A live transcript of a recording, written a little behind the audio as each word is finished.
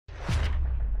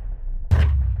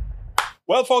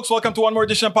Well, folks, welcome to one more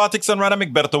edition of Politics and Random.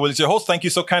 Egberto Willis, your host. Thank you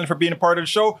so kindly for being a part of the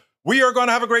show. We are going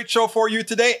to have a great show for you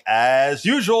today. As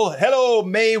usual, hello,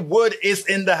 May Wood is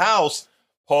in the house.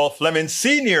 Paul Fleming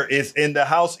Sr. is in the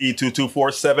house.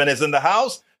 E2247 is in the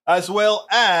house, as well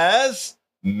as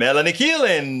Melanie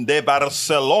Keelan de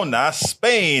Barcelona,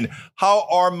 Spain. How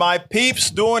are my peeps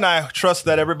doing? I trust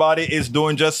that everybody is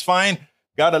doing just fine.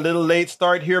 Got a little late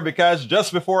start here because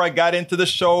just before I got into the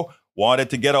show, wanted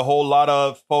to get a lot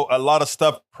of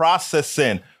stuff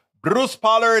processing. Bruce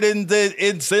Pollard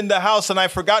is in the house, and I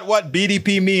forgot what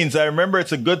BDP means. I remember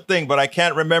it's a good thing, but I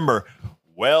can't remember.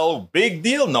 Well, big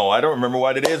deal. No, I don't remember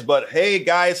what it is. But hey,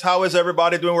 guys, how is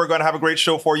everybody doing? We're going to have a great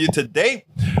show for you today.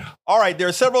 All right, there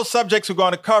are several subjects we're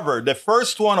going to cover. The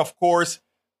first one, of course,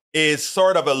 is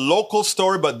sort of a local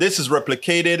story, but this is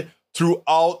replicated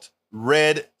throughout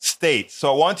red states.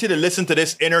 So I want you to listen to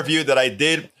this interview that I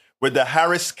did with the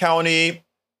Harris County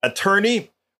attorney.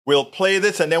 We'll play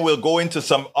this and then we'll go into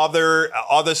some other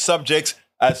subjects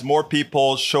as more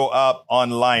people show up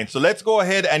online. So let's go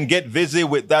ahead and get busy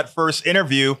with that first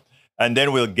interview, and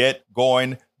then we'll get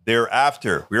going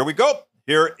thereafter. Here we go.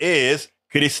 Here is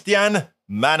Christian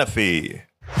Menefee.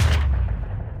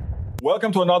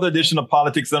 Welcome to another edition of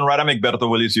Politics and Random. Egberto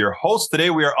Willis, your host.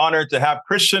 Today we are honored to have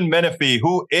Christian Menefee,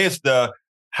 who is the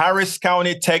Harris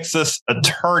County, Texas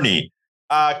attorney.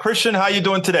 Christian, how you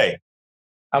doing today?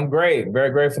 I'm great.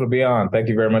 Very grateful to be on. Thank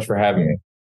you very much for having me.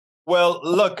 Well,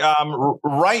 look,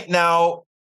 right now,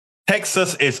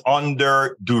 Texas is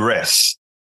under duress.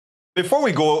 Before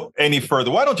we go any further,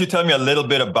 why don't you tell me a little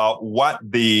bit about what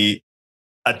the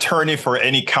attorney for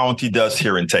any county does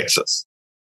here in Texas?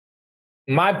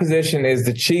 My position is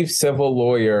the chief civil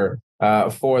lawyer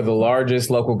for the largest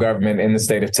local government in the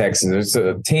state of Texas. There's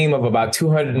a team of about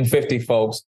 250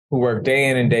 folks who work day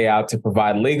in and day out to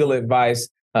provide legal advice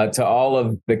to all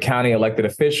of the county elected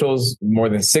officials, more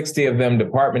than 60 of them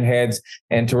department heads,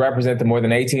 and to represent the more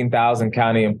than 18,000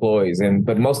 county employees.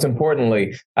 But most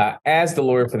importantly, as the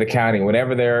lawyer for the county,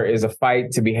 whenever there is a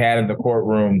fight to be had in the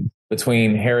courtroom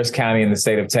between Harris County and the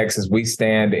state of Texas, we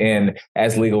stand in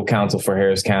as legal counsel for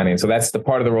Harris County. And so that's the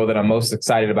part of the role that I'm most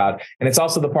excited about. And it's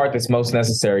also the part that's most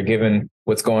necessary given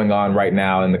what's going on right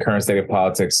now in the current state of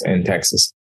politics in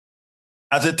Texas.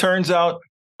 As it turns out,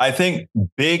 I think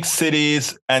big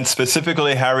cities and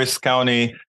specifically Harris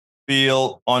County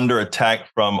feel under attack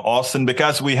from Austin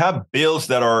because we have bills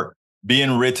that are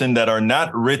being written that are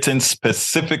not written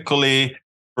specifically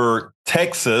for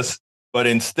Texas, but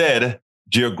instead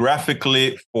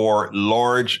geographically for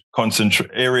large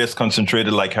areas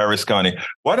concentrated like Harris County.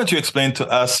 Why don't you explain to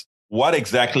us what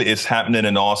exactly is happening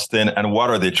in Austin and what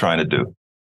are they trying to do?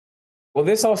 Well,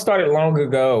 this all started long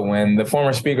ago when the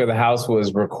former Speaker of the House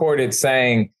was recorded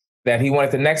saying that he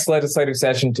wanted the next legislative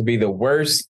session to be the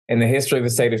worst in the history of the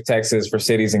state of Texas for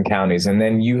cities and counties. And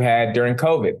then you had during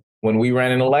COVID, when we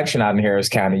ran an election out in Harris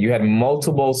County, you had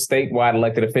multiple statewide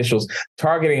elected officials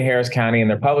targeting Harris County in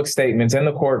their public statements in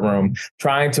the courtroom,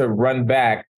 trying to run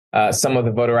back some of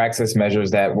the voter access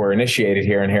measures that were initiated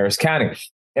here in Harris County.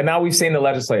 And now we've seen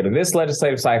this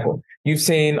legislative cycle, you've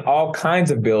seen all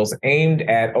kinds of bills aimed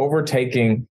at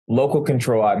overtaking local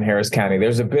control out in Harris County.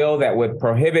 There's a bill that would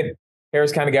prohibit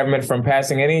Harris County government from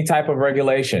passing any type of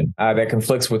regulation that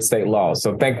conflicts with state laws.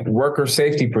 So think worker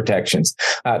safety protections.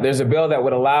 There's a bill that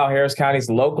would allow Harris County's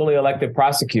locally elected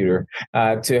prosecutor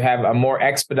to have a more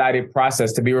expedited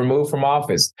process to be removed from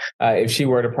office if she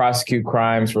were to prosecute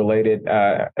crimes related,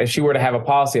 if she were to have a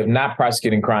policy of not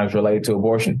prosecuting crimes related to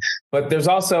abortion. But there's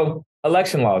also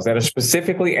election laws that are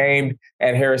specifically aimed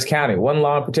at Harris County. One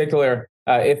law in particular,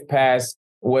 if passed,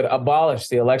 would abolish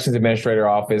the elections administrator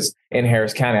office in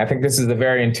Harris County. I think this is a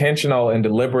very intentional and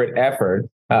deliberate effort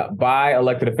by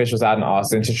elected officials out in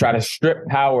Austin to try to strip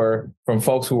power from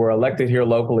folks who were elected here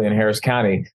locally in Harris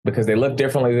County because they look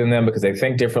differently than them, because they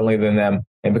think differently than them,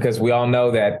 and because we all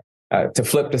know that to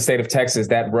flip the state of Texas,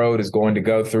 that road is going to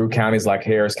go through counties like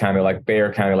Harris County, like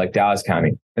Bexar County, like Dallas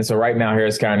County. And so right now,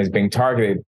 Harris County is being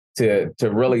targeted to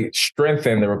really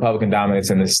strengthen the Republican dominance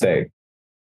in the state.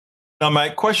 Now, my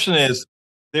question is,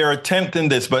 they're attempting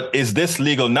this, but is this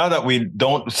legal? Now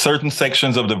that certain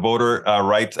sections of the Voter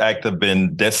Rights Act have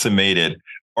been decimated,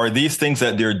 are these things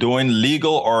that they're doing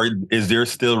legal, or is there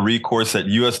still recourse that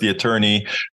you as the attorney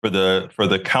for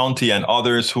the county and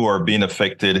others who are being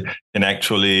affected can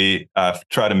actually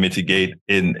try to mitigate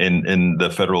in the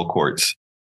federal courts?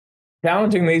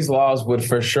 Challenging these laws would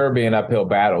for sure be an uphill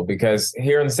battle because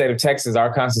here in the state of Texas,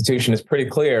 our Constitution is pretty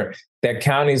clear that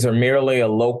counties are merely a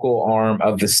local arm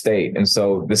of the state. And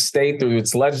so the state, through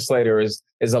its legislator, is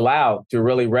allowed to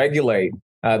really regulate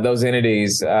those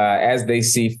entities as they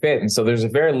see fit. And so there's a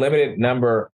very limited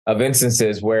number of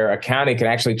instances where a county can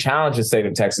actually challenge the state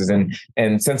of Texas.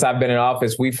 And since I've been in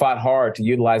office, we fought hard to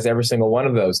utilize every single one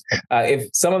of those. If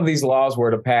some of these laws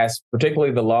were to pass,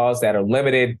 particularly the laws that are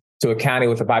limited to a county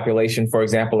with a population, for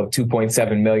example, of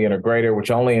 2.7 million or greater,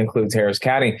 which only includes Harris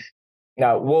County,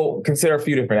 we'll consider a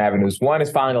few different avenues. One is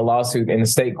filing a lawsuit in the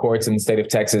state courts in the state of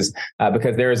Texas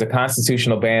because there is a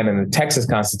constitutional ban in the Texas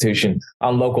Constitution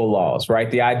on local laws,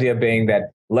 right? The idea being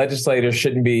that legislators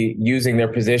shouldn't be using their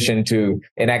position to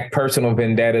enact personal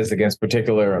vendettas against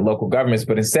particular local governments,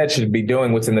 but instead should be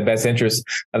doing what's in the best interest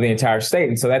of the entire state.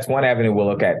 And so that's one avenue we'll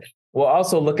look at. We'll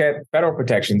also look at federal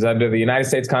protections under the United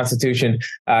States Constitution,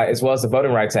 as well as the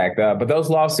Voting Rights Act. But those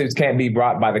lawsuits can't be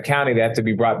brought by the county. They have to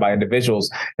be brought by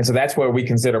individuals. And so that's where we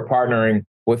consider partnering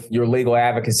with your legal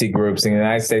advocacy groups in the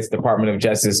United States Department of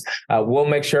Justice. We'll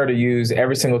make sure to use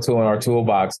every single tool in our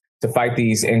toolbox to fight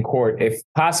these in court if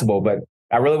possible. But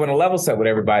I really want to level set with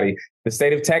everybody. The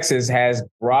state of Texas has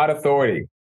broad authority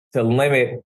to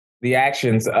limit the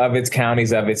actions of its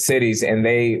counties, of its cities, and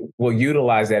they will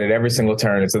utilize that at every single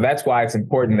turn. And so that's why it's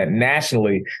important that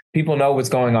nationally people know what's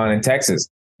going on in Texas,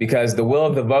 because the will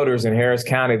of the voters in Harris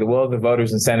County, the will of the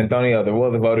voters in San Antonio, the will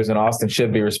of the voters in Austin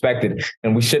should be respected.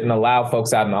 And we shouldn't allow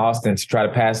folks out in Austin to try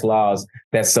to pass laws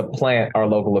that supplant our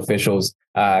local officials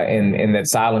and that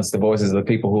silence the voices of the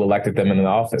people who elected them into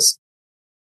office.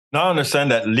 Now I understand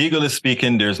that legally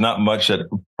speaking, there's not much that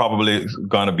probably is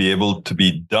going to be able to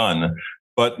be done.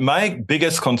 But my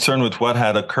biggest concern with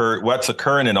what's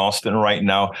occurring in Austin right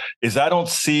now is I don't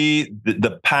see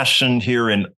the passion here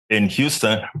in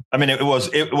Houston. I mean, it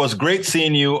was great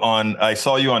seeing you I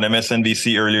saw you on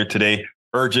MSNBC earlier today,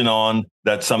 urging on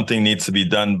that something needs to be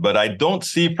done. But I don't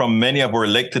see from many of our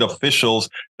elected officials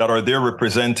that are there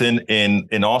representing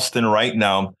in Austin right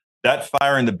now that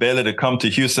fire in the belly to come to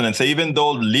Houston and say, even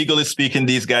though legally speaking,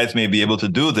 these guys may be able to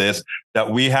do this,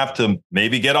 that we have to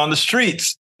maybe get on the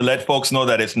streets to let folks know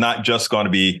that it's not just going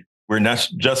to be, we're not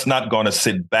just not going to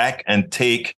sit back and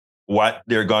take what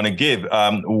they're going to give.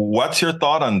 What's your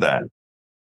thought on that?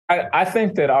 I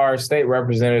think that our state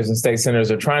representatives and state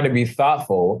senators are trying to be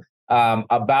thoughtful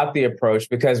about the approach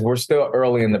because we're still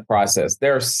early in the process.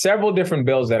 There are several different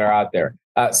bills that are out there.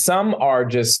 Some are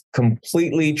just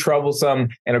completely troublesome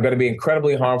and are going to be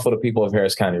incredibly harmful to people of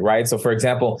Harris County, right? So, for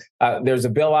example, there's a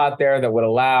bill out there that would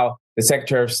allow the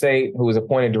Secretary of State, who is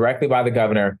appointed directly by the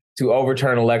governor, to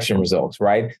overturn election results,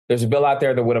 right? There's a bill out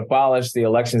there that would abolish the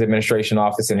Elections Administration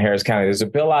Office in Harris County. There's a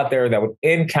bill out there that would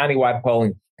end countywide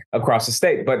polling across the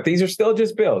state. But these are still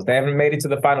just bills. They haven't made it to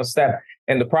the final step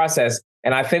in the process.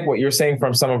 And I think what you're seeing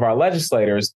from some of our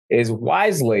legislators is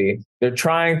wisely, they're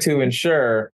trying to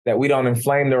ensure that we don't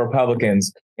inflame the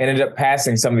Republicans and end up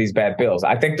passing some of these bad bills.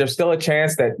 I think there's still a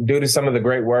chance that due to some of the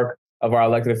great work of our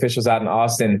elected officials out in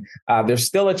Austin, there's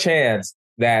still a chance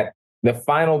that the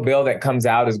final bill that comes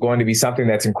out is going to be something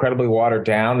that's incredibly watered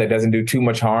down, that doesn't do too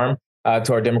much harm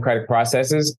to our democratic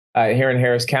processes here in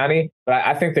Harris County. But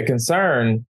I think the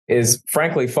concern is,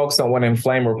 frankly, folks don't want to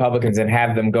inflame Republicans and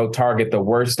have them go target the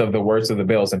worst of the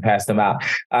bills and pass them out.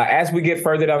 As we get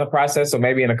further down the process, so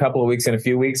maybe in a couple of weeks, in a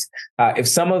few weeks, if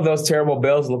some of those terrible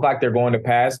bills look like they're going to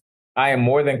pass, I am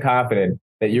more than confident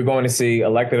that you're going to see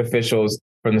elected officials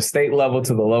from the state level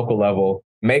to the local level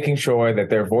making sure that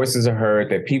their voices are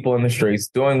heard, that people in the streets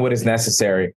doing what is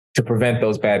necessary to prevent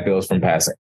those bad bills from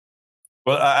passing.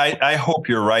 Well, I hope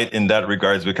you're right in that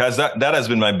regards, because that has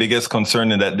been my biggest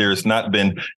concern, in that there's not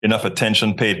been enough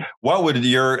attention paid. What would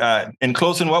in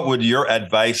closing, what would your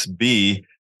advice be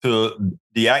to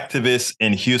the activists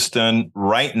in Houston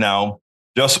right now,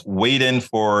 just waiting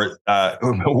for,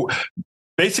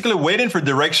 basically waiting for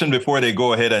direction before they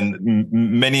go ahead, and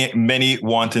many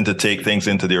wanting to take things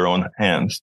into their own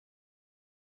hands?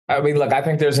 I mean, look, I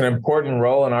think there's an important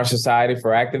role in our society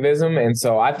for activism. And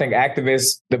so I think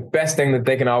activists, the best thing that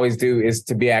they can always do is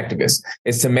to be activists,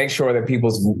 is to make sure that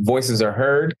people's voices are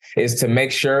heard, is to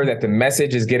make sure that the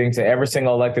message is getting to every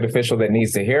single elected official that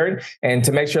needs to hear it, and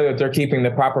to make sure that they're keeping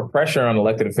the proper pressure on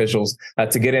elected officials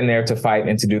to get in there to fight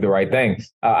and to do the right thing.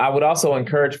 I would also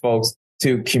encourage folks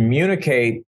to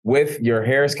communicate with your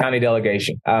Harris County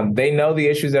delegation. They know the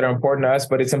issues that are important to us,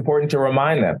 but it's important to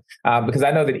remind them because I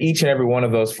know that each and every one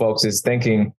of those folks is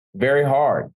thinking very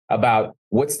hard about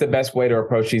what's the best way to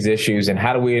approach these issues and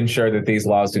how do we ensure that these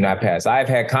laws do not pass. I've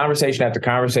had conversation after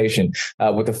conversation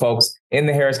with the folks in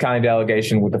the Harris County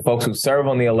delegation, with the folks who serve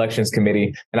on the elections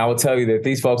committee. And I will tell you that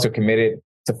these folks are committed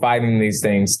to fighting these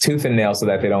things tooth and nail so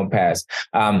that they don't pass.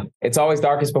 It's always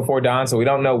darkest before dawn, so we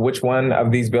don't know which one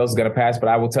of these bills is going to pass. But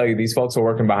I will tell you, these folks are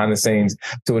working behind the scenes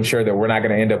to ensure that we're not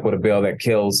going to end up with a bill that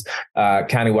kills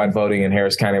countywide voting in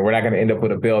Harris County. We're not going to end up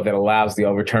with a bill that allows the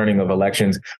overturning of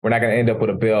elections. We're not going to end up with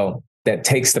a bill that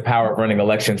takes the power of running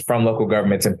elections from local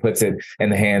governments and puts it in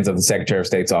the hands of the Secretary of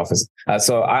State's office.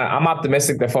 So I'm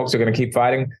optimistic that folks are going to keep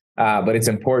fighting, but it's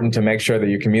important to make sure that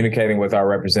you're communicating with our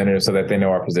representatives so that they know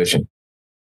our position.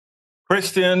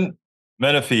 Christian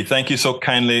Menefee, thank you so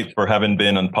kindly for having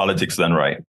been on Politics Done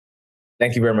Right.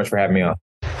 Thank you very much for having me on.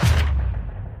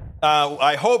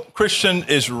 I hope Christian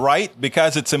is right,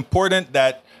 because it's important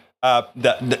that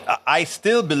I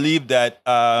still believe that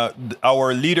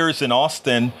our leaders in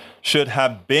Austin should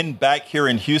have been back here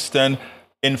in Houston,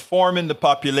 informing the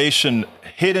population,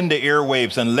 hitting the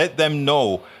airwaves, and let them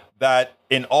know that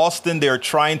in Austin they're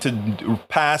trying to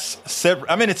pass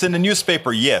it's in the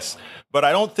newspaper, yes, but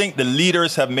I don't think the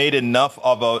leaders have made enough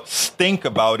of a stink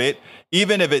about it.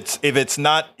 Even if it's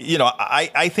not,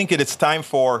 I think it is time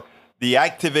for the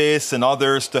activists and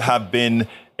others to have been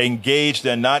engaged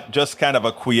and not just kind of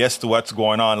acquiesce to what's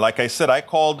going on. Like I said, I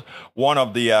called one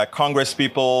of the Congress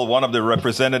people, one of the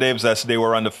representatives, as they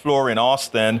were on the floor in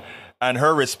Austin, and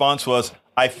her response was,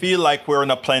 I feel like we're in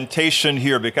a plantation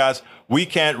here because we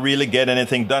can't really get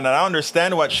anything done. And I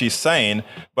understand what she's saying,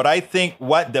 but I think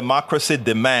what democracy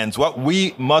demands, what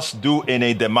we must do in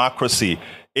a democracy,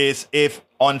 is if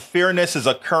unfairness is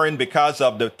occurring because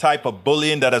of the type of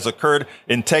bullying that has occurred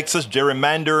in Texas,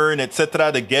 gerrymandering,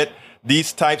 etc., to get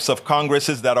these types of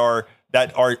Congresses that are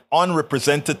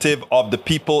unrepresentative of the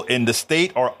people in the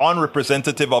state or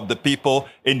unrepresentative of the people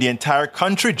in the entire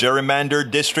country, gerrymandered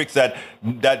districts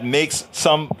that makes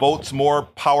some votes more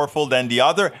powerful than the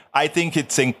other. I think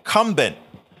it's incumbent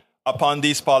upon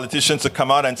these politicians to come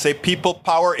out and say, people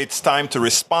power, it's time to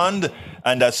respond.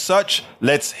 And as such,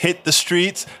 let's hit the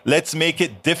streets. Let's make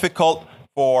it difficult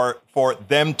for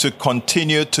them to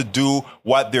continue to do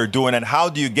what they're doing. And how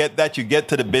do you get that? You get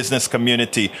to the business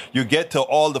community. You get to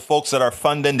all the folks that are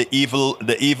funding the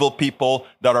evil people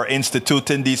that are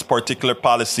instituting these particular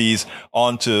policies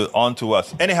onto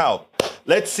us. Anyhow,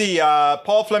 let's see.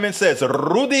 Paul Fleming says,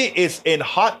 Rudy is in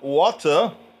hot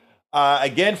water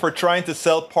again for trying to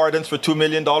sell pardons for $2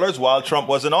 million while Trump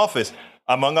was in office.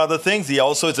 Among other things, he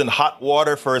also is in hot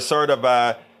water for a sort of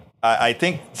I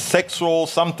think sexual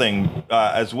something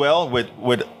as well with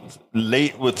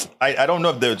I don't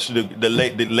know if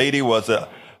the lady was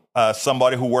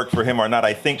somebody who worked for him or not.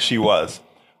 I think she was.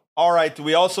 All right.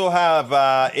 We also have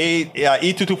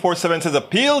E2247 says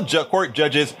appeal court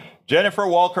judges Jennifer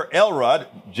Walker Elrod,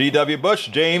 G.W. Bush,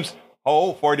 James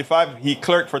 45. He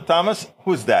clerked for Thomas.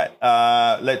 Who's that?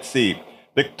 Let's see.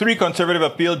 The 3 conservative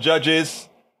appeal judges,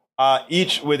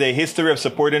 each with a history of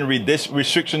supporting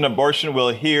restriction abortion, will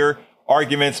hear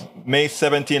arguments May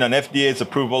 17 on FDA's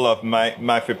approval of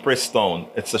mifepristone.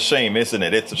 It's a shame, isn't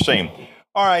it? It's a shame.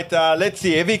 All right, let's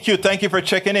see. AVQ, thank you for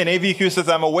checking in. AVQ says,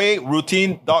 I'm away.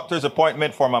 Routine doctor's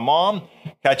appointment for my mom.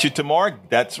 Catch you tomorrow.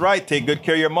 That's right. Take good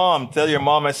care of your mom. Tell your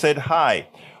mom I said hi.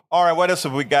 All right, what else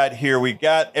have we got here? We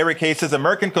got Eric Hayes says,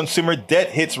 American consumer debt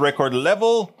hits record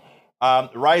level.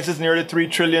 Rises nearly $3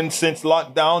 trillion since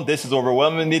lockdown. This is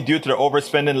overwhelmingly due to the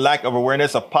overspending, lack of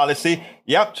awareness of policy.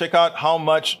 Yep, check out how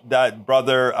much that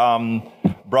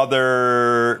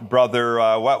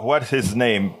what's his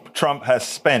name? Trump has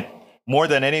spent more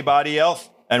than anybody else,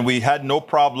 and we had no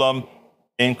problem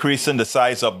increasing the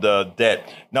size of the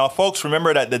debt. Now, folks,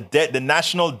 remember that the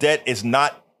national debt is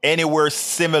not anywhere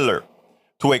similar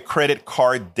to a credit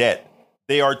card debt.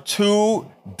 They are two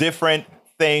different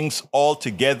things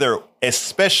altogether,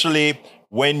 especially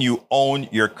when you own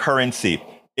your currency.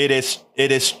 It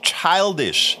is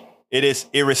childish. It is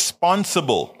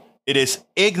irresponsible. It is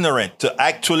ignorant to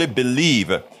actually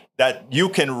believe that you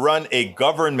can run a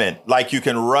government like you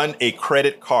can run a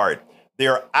credit card. They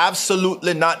are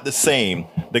absolutely not the same.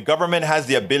 The government has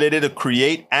the ability to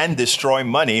create and destroy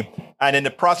money. And in the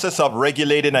process of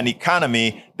regulating an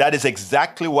economy, that is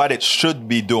exactly what it should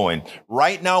be doing.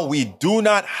 Right now, we do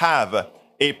not have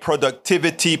a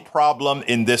productivity problem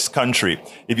in this country.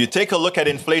 If you take a look at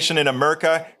inflation in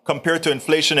America compared to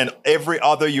inflation in every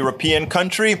other European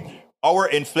country, our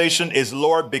inflation is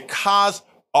lower because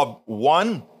of,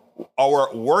 one,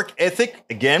 our work ethic.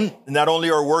 Again, not only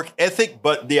our work ethic,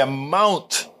 but the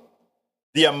amount,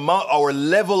 our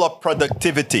level of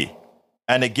productivity.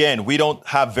 And again, we don't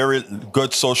have very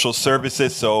good social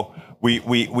services, so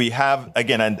we have,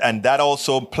 again, and that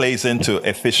also plays into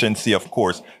efficiency, of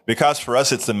course, because for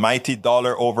us, it's the mighty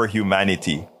dollar over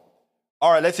humanity.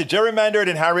 All right, let's see. Gerrymandered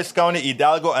in Harris County,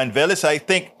 Hidalgo, and Vélez. I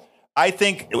think I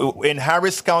think in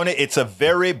Harris County, it's a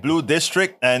very blue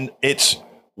district, and it's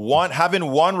having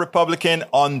one Republican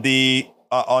on the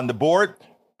board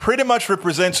pretty much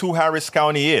represents who Harris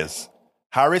County is.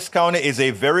 Harris County is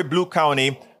a very blue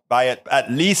county by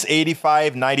at least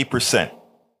 85, 90%.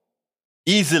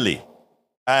 Easily.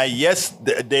 Yes,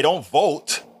 they don't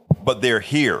vote, but they're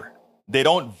here. They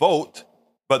don't vote,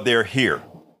 but they're here.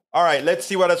 All right, let's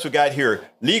see what else we got here.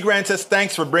 Lee Grant says,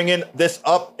 thanks for bringing this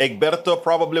up. Egberto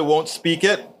probably won't speak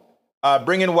it.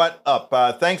 Bringing what up?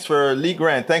 Thanks for Lee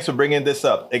Grant. Thanks for bringing this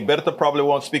up. Egberto probably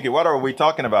won't speak it. What are we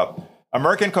talking about?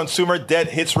 American consumer debt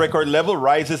hits record level,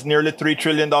 rises nearly $3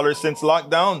 trillion since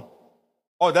lockdown.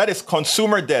 Oh, that is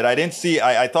consumer debt. I didn't see.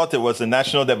 I thought it was the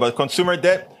national debt, but consumer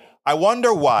debt. I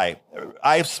wonder why.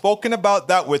 I've spoken about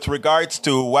that with regards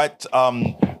to what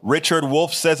Richard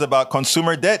Wolff says about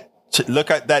consumer debt.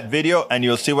 Look at that video and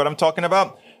you'll see what I'm talking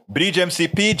about. Bridge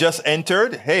MCP just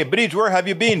entered. Hey, Bridge, where have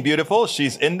you been, beautiful?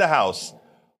 She's in the house.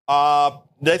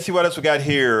 Let's see what else we got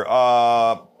here.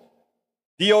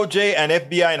 DOJ and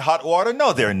FBI in hot water?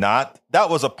 No, they're not. That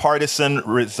was a partisan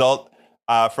result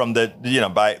from the,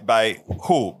 by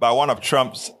who? By one of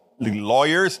Trump's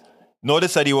lawyers.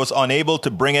 Notice that he was unable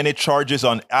to bring any charges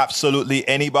on absolutely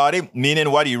anybody,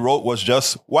 meaning what he wrote was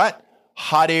just what?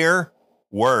 Hot air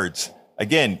words.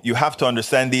 Again, you have to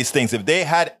understand these things. If they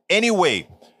had any way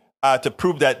to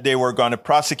prove that they were going to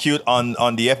prosecute on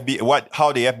the FBI,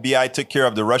 how the FBI took care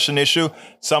of the Russian issue,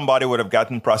 somebody would have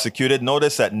gotten prosecuted.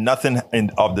 Notice that nothing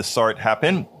of the sort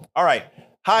happened. All right.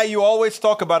 Hi, you always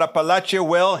talk about Appalachia.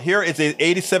 Well, here is an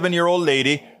 87-year-old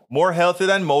lady, more healthy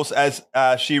than most, as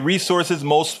she resources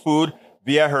most food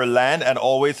via her land and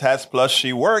always has, plus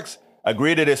she works.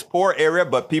 Agreed, it is poor area,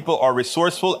 but people are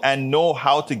resourceful and know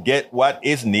how to get what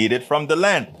is needed from the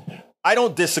land. I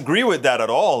don't disagree with that at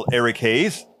all, Eric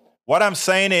Hayes. What I'm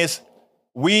saying is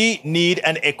we need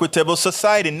an equitable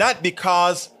society, not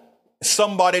because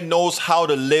somebody knows how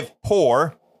to live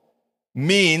poor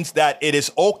means that it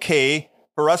is okay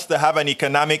for us to have an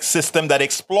economic system that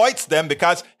exploits them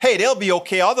because, hey, they'll be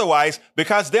okay otherwise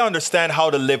because they understand how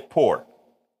to live poor.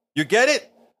 You get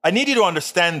it? I need you to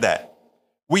understand that.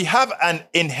 We have an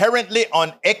inherently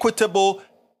unequitable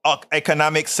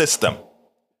economic system.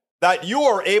 That you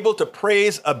are able to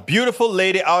praise a beautiful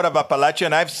lady out of Appalachia,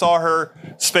 and I saw her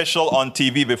special on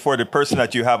TV before, the person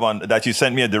that you have on, that you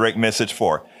sent me a direct message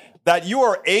for. That you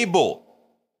are able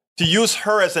to use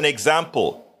her as an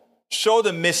example, show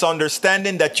the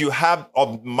misunderstanding that you have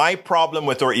of my problem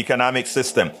with our economic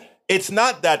system. It's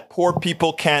not that poor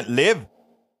people can't live.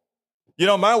 You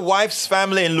know, my wife's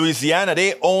family in Louisiana,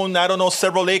 they own,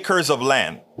 several acres of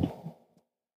land.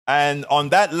 And on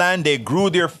that land, they grew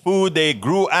their food, they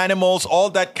grew animals, all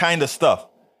that kind of stuff.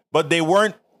 But they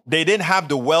didn't have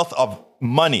the wealth of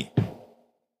money,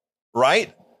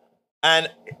 right? And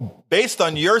based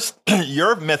on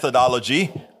your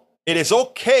methodology, it is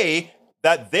okay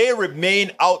that they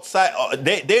remain outside.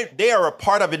 They are a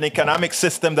part of an economic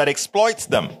system that exploits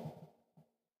them.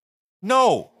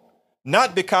 No.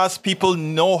 Not because people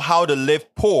know how to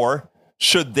live poor,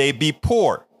 should they be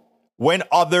poor, when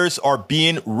others are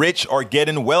being rich or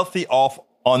getting wealthy off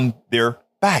on their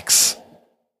backs.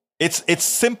 It's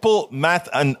simple math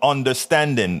and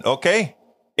understanding, okay?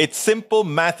 It's simple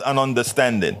math and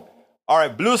understanding. All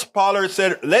right, Bruce Pollard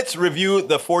said, let's review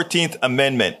the 14th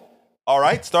Amendment. All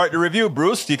right, start the review,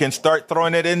 Bruce. You can start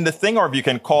throwing it in the thing, or you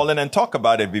can call in and talk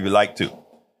about it if you'd like to.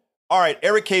 All right,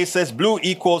 Eric K says blue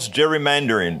equals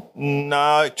gerrymandering.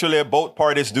 No, actually, both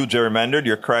parties do gerrymander.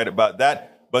 You're correct about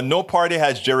that. But no party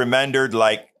has gerrymandered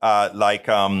like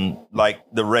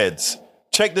the Reds.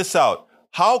 Check this out.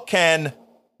 How can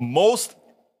most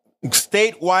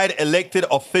statewide elected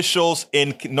officials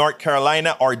in North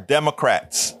Carolina are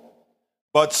Democrats,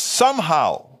 but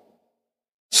somehow,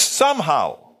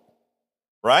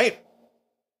 right?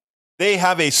 They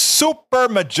have a super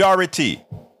majority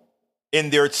in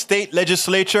their state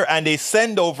legislature, and they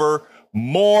send over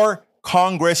more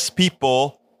Congress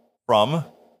people from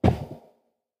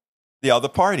the other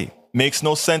party. Makes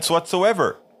no sense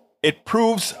whatsoever. It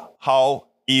proves how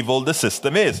evil the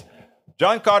system is.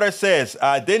 John Carter says,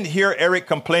 I didn't hear Eric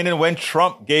complaining when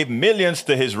Trump gave millions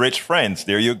to his rich friends.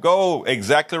 There you go.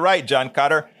 Exactly right, John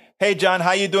Carter. Hey, John,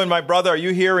 how you doing, my brother? Are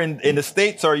you here in the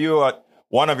States, or are you at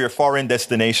one of your foreign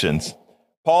destinations?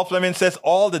 Paul Fleming says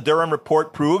all the Durham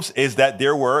report proves is that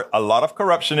there were a lot of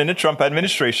corruption in the Trump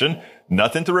administration.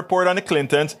 Nothing to report on the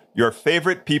Clintons, your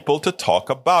favorite people to talk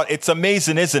about. It's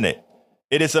amazing, isn't it?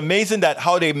 It is amazing that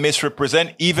how they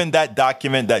misrepresent even that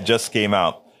document that just came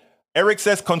out. Eric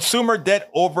says consumer debt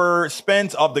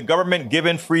overspends of the government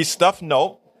giving free stuff.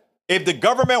 No. If the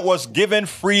government was given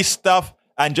free stuff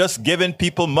and just giving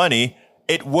people money,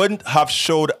 it wouldn't have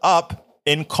showed up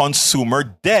in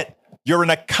consumer debt. You're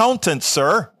an accountant,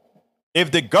 sir.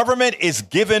 If the government is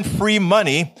giving free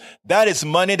money, that is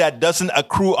money that doesn't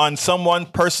accrue on someone's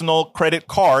personal credit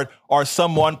card or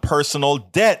someone's personal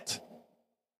debt.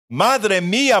 Madre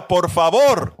mía, por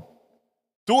favor.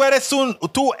 Tú eres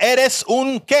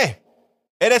un ¿qué?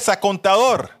 Eres a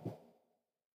contador.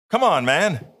 Come on,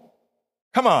 man.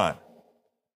 Come on.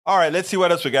 All right, let's see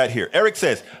what else we got here. Eric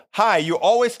says, hi, you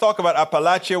always talk about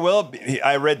Appalachia. Well,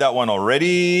 I read that one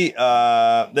already.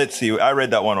 Let's see. I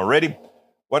read that one already.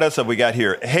 What else have we got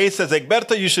here? Hey says,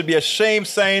 Egberto, you should be ashamed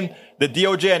saying the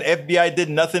DOJ and FBI did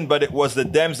nothing, but it was the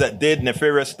Dems that did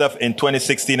nefarious stuff in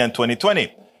 2016 and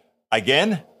 2020.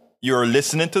 Again, you're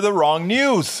listening to the wrong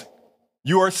news.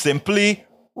 You are simply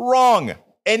wrong.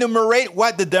 Enumerate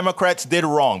what the Democrats did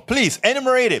wrong. Please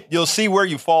enumerate it. You'll see where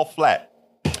you fall flat.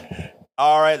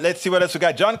 All right, let's see what else we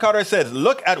got. John Carter says,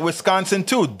 look at Wisconsin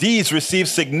too. D's receive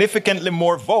significantly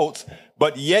more votes,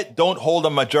 but yet don't hold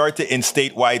a majority in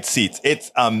statewide seats.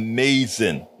 It's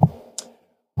amazing.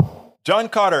 John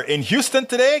Carter, in Houston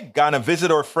today, gonna visit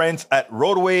our friends at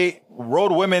Road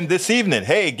Women this evening.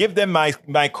 Hey, give them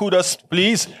my kudos,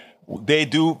 please. They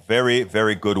do very,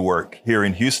 very good work here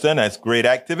in Houston as great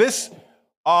activists.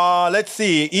 Let's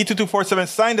see. E2247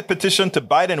 signed the petition to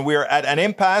Biden. We are at an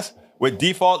impasse with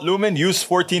default looming. Use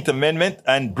 14th Amendment.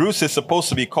 And Bruce is supposed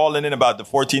to be calling in about the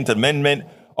 14th Amendment,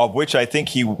 of which I think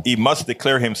he must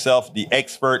declare himself the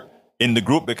expert in the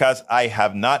group, because I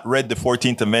have not read the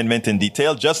 14th Amendment in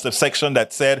detail. Just a section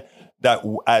that said that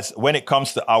as when it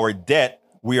comes to our debt,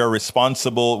 we are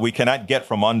responsible. We cannot get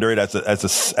from under it as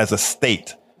a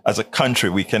state. As a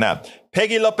country, we cannot.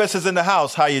 Peggy Lopez is in the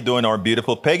house. How you doing, our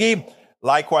beautiful Peggy?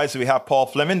 Likewise, we have Paul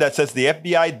Fleming that says the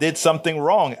FBI did something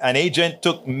wrong. An agent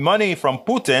took money from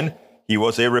Putin. He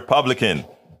was a Republican.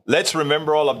 Let's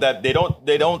remember all of that. They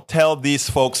don't tell these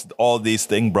folks all these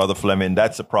things, Brother Fleming.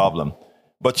 That's a problem.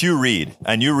 But you read,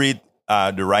 and you read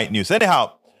the right news.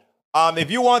 Anyhow, if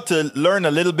you want to learn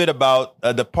a little bit about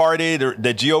the party, the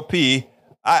GOP,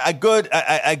 a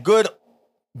good,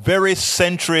 very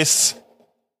centrist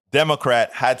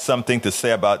Democrat had something to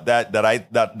say about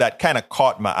that kind of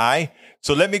caught my eye.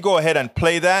 So let me go ahead and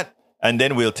play that, and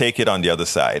then we'll take it on the other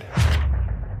side.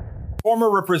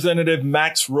 Former Representative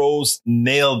Max Rose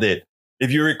nailed it.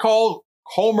 If you recall,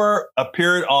 Homer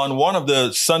appeared on one of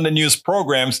the Sunday news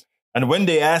programs, and when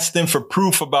they asked him for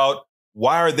proof about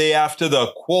why are they after the,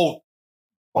 quote,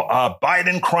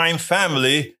 Biden crime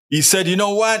family, he said, you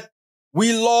know what?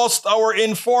 We lost our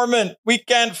informant. We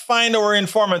can't find our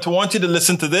informant. I want you to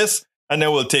listen to this, and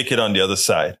then we'll take it on the other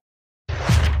side.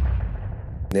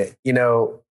 You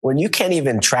know, when you can't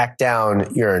even track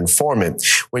down your informant,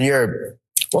 when you're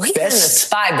he's in the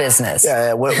spy business.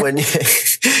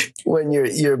 When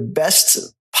your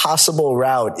best possible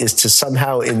route is to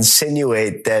somehow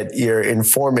insinuate that your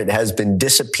informant has been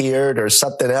disappeared or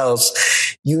something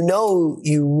else, you know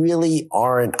you really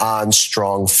aren't on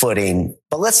strong footing.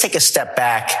 But let's take a step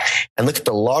back and look at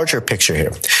the larger picture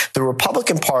here. The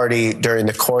Republican Party during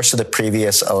the course of the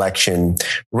previous election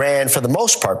ran, for the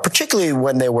most part, particularly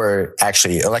when they were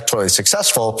actually electorally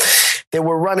successful, they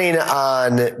were running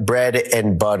on bread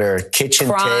and butter, kitchen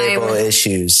table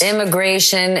issues.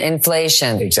 Immigration,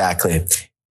 inflation. Exactly.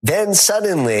 Then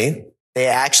suddenly they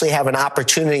actually have an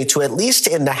opportunity to, at least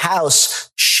in the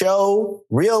House, show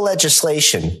real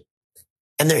legislation.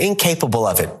 And they're incapable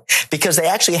of it because they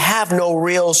actually have no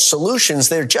real solutions.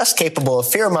 They're just capable of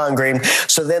fear mongering.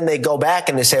 So then they go back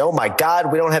and they say, oh my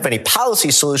God, we don't have any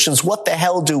policy solutions. What the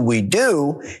hell do we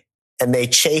do? And they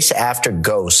chase after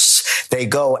ghosts. They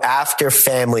go after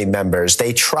family members.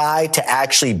 They try to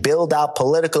actually build out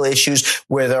political issues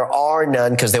where there are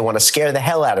none because they want to scare the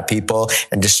hell out of people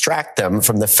and distract them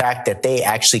from the fact that they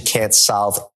actually can't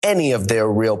solve any of their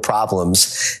real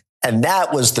problems. And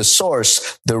that was the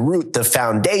source, the root, the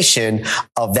foundation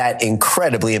of that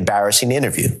incredibly embarrassing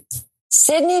interview.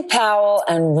 Sidney Powell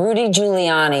and Rudy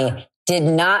Giuliani did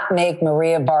not make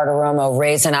Maria Bartiromo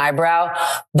raise an eyebrow,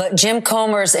 but Jim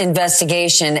Comer's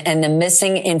investigation and the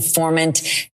missing informant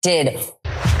did.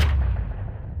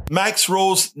 Max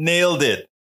Rose nailed it.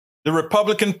 The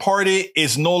Republican Party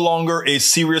is no longer a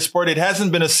serious party. It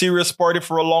hasn't been a serious party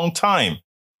for a long time.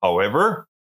 However,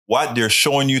 what they're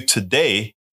showing you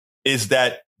today is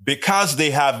that because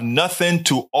they have nothing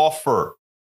to offer,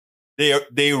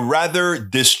 they rather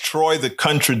destroy the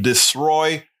country,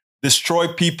 destroy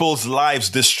people's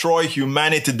lives, destroy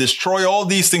humanity, destroy all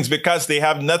these things because they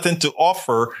have nothing to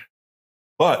offer,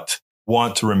 but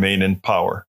want to remain in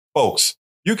power. Folks,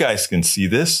 you guys can see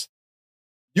this.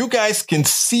 You guys can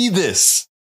see this.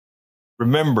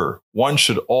 remember, one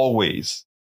should always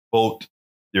vote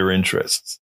your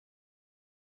interests.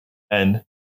 And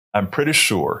I'm pretty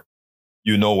sure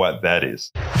you know what that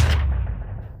is.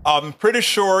 I'm pretty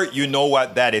sure you know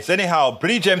what that is. Anyhow,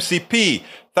 Bridge MCP,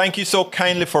 thank you so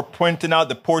kindly for pointing out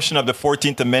the portion of the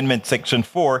 14th Amendment, Section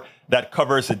 4, that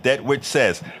covers the debt, which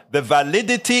says, the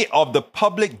validity of the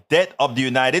public debt of the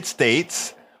United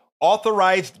States,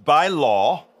 authorized by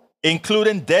law,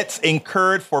 including debts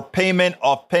incurred for payment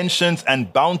of pensions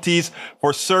and bounties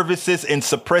for services in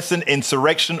suppressing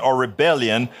insurrection or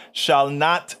rebellion, shall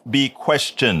not be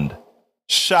questioned.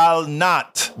 Shall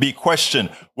not be questioned.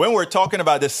 When we're talking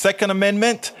about the Second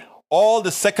Amendment, all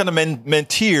the Second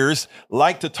Amendmenters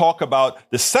like to talk about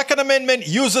the Second Amendment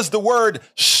uses the word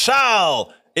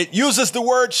shall. It uses the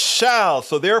word shall.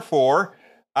 So therefore,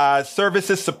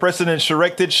 services suppressing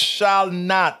insurrection shall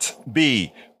not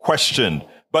be questioned.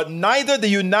 But neither the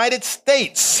United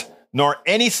States nor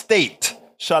any state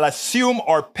shall assume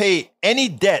or pay any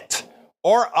debt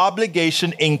or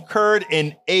obligation incurred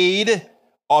in aid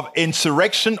of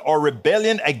insurrection or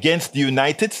rebellion against the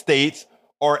United States,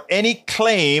 or any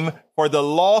claim for the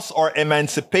loss or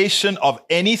emancipation of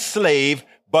any slave,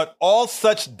 but all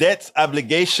such debts,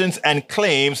 obligations, and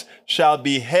claims shall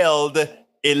be held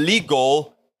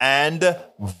illegal and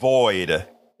void.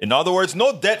 In other words,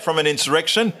 no debt from an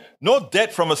insurrection, no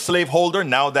debt from a slaveholder,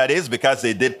 now that is, because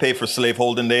they did pay for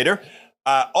slaveholding later.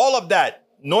 All of that,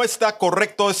 no está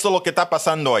correcto eso lo que está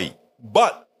pasando ahí.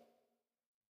 But,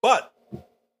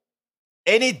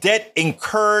 any debt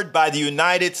incurred by the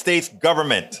United States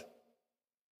government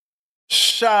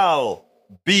shall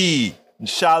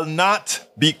not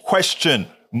be questioned,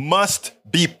 must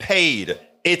be paid.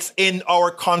 It's in our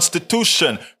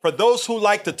Constitution. For those who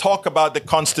like to talk about the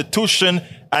Constitution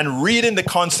and reading the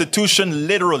Constitution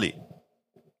literally,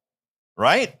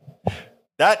 right?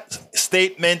 That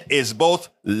statement is both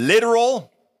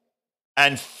literal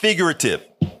and figurative.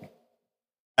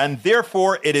 And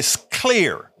therefore, it is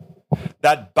clear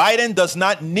that Biden does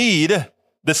not need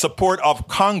the support of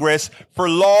Congress for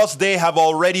laws they have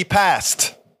already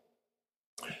passed.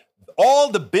 All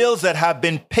the bills that have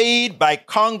been paid by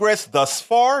Congress thus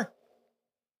far,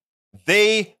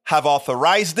 they have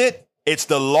authorized it. It's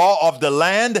the law of the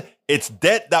land. It's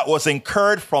debt that was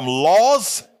incurred from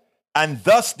laws, and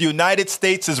thus the United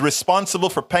States is responsible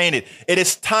for paying it. It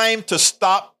is time to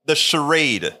stop the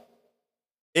charade.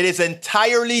 It is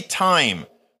entirely time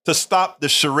to stop the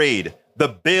charade. The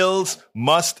bills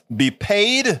must be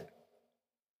paid.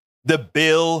 The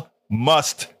bill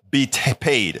must be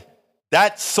paid.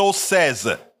 That so says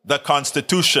the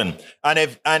Constitution. And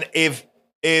if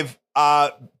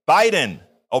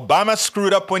Obama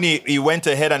screwed up when he went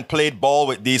ahead and played ball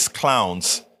with these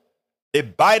clowns.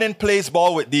 If Biden plays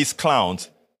ball with these clowns,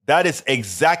 that is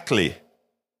exactly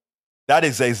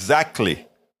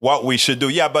what we should do.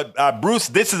 Yeah, but Bruce,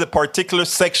 this is a particular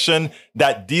section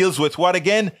that deals with what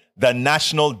again? The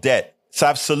national debt. It's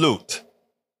absolute.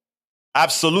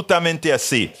 Absolutamente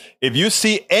así. If you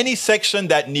see any section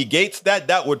that negates that,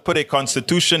 that would put a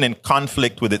constitution in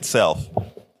conflict with itself.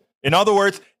 In other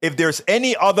words, if there's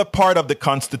any other part of the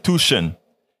Constitution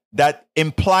that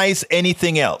implies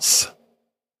anything else,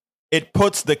 it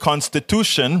puts the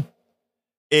Constitution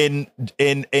in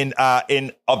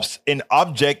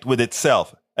object with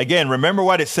itself. Again, remember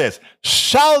what it says: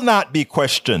 shall not be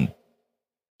questioned.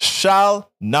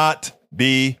 Shall not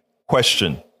be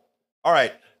questioned. All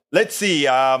right, let's see.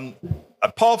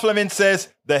 Paul Fleming says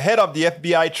the head of the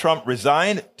FBI, Trump,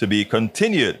 resigned. To be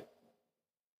continued.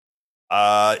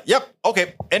 Yep.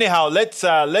 Okay. Anyhow, let's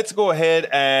go ahead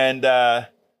and.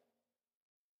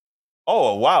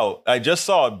 Oh wow! I just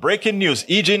saw breaking news.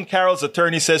 E. Jean Carroll's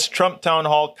attorney says Trump town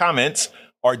hall comments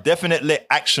are definitely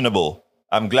actionable.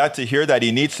 I'm glad to hear that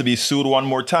he needs to be sued one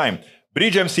more time.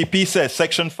 Bridge MCP says,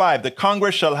 Section 5, the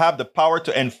Congress shall have the power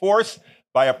to enforce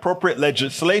by appropriate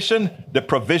legislation the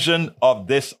provision of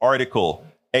this article.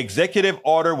 Executive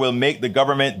order will make the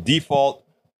government default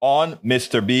on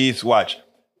Mr. B's watch.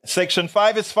 Section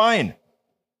 5 is fine.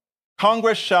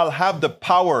 Congress shall have the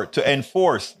power to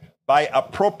enforce by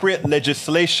appropriate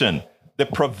legislation the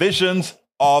provisions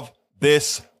of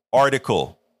this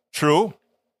article. True?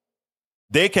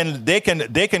 They can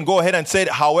go ahead and say it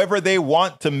however they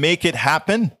want to make it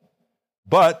happen,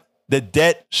 but the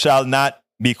debt shall not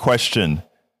be questioned.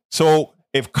 So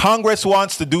if Congress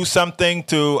wants to do something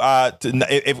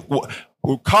if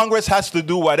Congress has to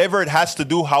do whatever it has to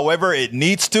do, however it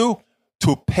needs to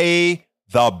pay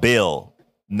the bill.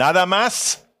 Nada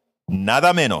más,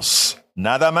 nada menos.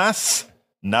 Nada más,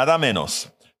 nada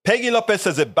menos. Peggy Lopez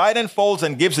says if Biden folds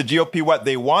and gives the GOP what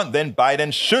they want, then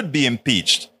Biden should be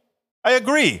impeached. I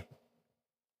agree.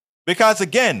 Because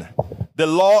again, the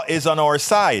law is on our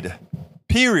side.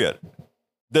 Period.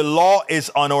 The law is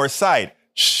on our side.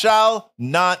 Shall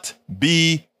not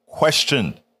be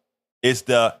questioned is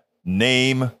the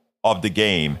name of the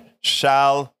game.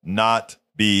 Shall not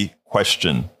be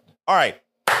questioned. All right.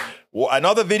 Well,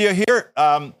 another video here.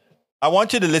 I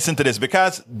want you to listen to this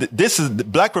because this is the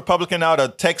Black Republican out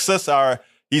of Texas.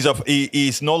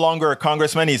 He's no longer a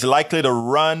congressman. He's likely to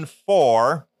run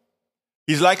for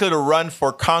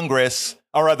Congress,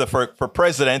 or rather for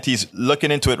president. He's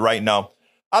looking into it right now.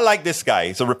 I like this guy.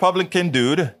 He's a Republican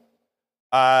dude.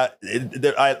 I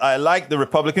like the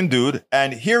Republican dude.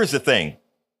 And here's the thing.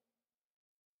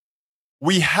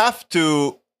 We have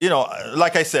to,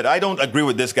 like I said, I don't agree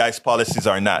with this guy's policies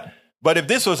or not. But if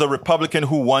this was a Republican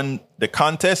who won the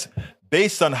contest,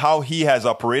 based on how he has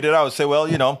operated, I would say, well,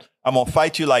 I'm going to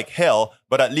fight you like hell,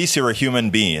 but at least you're a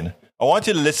human being. I want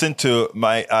you to listen to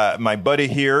my buddy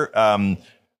here, Will.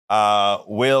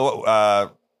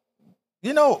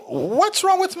 What's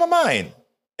wrong with my mind?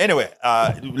 Anyway,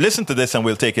 listen to this and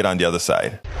we'll take it on the other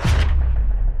side.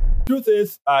 Truth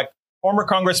is, former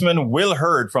Congressman Will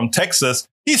Hurd from Texas,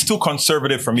 he's too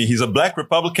conservative for me. He's a Black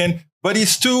Republican, but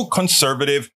he's too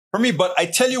conservative for me. But I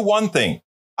tell you one thing,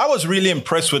 I was really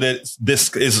impressed with it.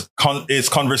 This is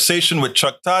conversation with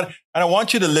Chuck Todd. And I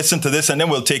want you to listen to this and then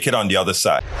we'll take it on the other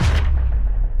side.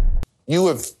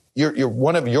 You're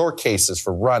one of your cases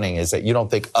for running is that you don't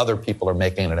think other people are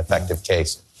making an effective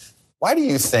case. Why do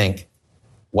you think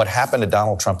what happened to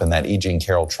Donald Trump in that E. Jean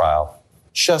Carroll trial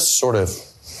just sort of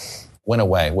went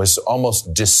away, was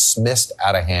almost dismissed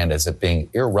out of hand as it being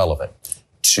irrelevant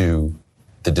to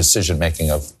the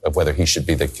decision-making of whether he should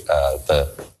be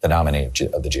the nominee of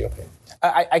the GOP?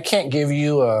 I can't give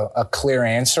you a clear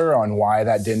answer on why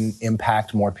that didn't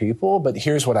impact more people, but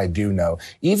here's what I do know.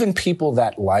 Even people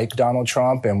that like Donald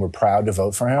Trump and were proud to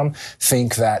vote for him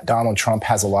think that Donald Trump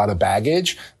has a lot of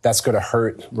baggage that's going to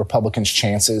hurt Republicans'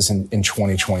 chances in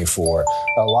 2024.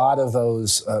 A lot of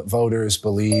those voters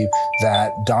believe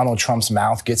that Donald Trump's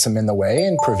mouth gets him in the way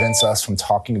and prevents us from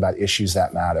talking about issues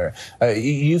that matter.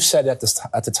 You've said at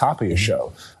the top of your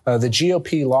show, the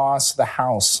GOP lost the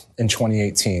House in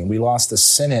 2018. We lost the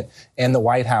Senate and the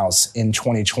White House in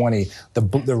 2020.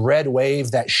 The red wave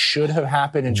that should have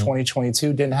happened in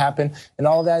 2022 didn't happen. And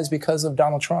all of that is because of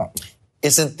Donald Trump.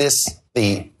 Isn't this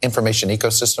the information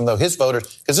ecosystem, though? His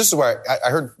voters, because this is where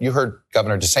you heard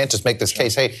Governor DeSantis make this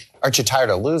case, hey, aren't you tired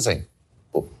of losing?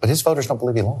 But his voters don't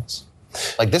believe he lost.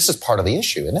 Like, this is part of the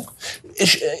issue, isn't it?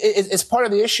 It's part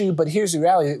of the issue, but here's the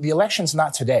reality. The election's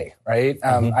not today, right?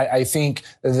 I think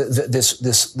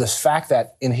this fact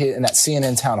that in that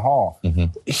CNN town hall,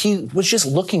 he was just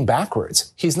looking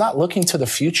backwards. He's not looking to the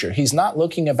future. He's not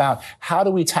looking about how do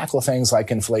we tackle things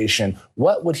like inflation?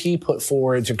 What would he put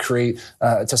forward to create,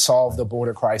 to solve the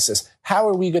border crisis? How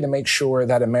are we going to make sure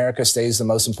that America stays the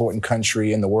most important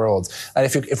country in the world? And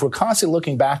if we're constantly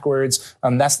looking backwards,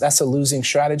 that's a losing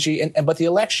strategy. But the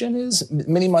election is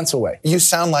many months away. You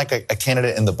sound like a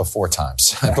candidate in the before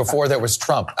times, before there was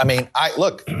Trump. I mean,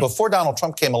 look, before Donald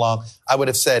Trump came along, I would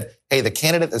have said, hey, the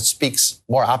candidate that speaks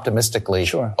more optimistically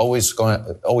always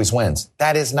wins.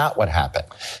 That is not what happened.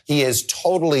 He has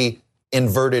totally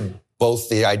inverted both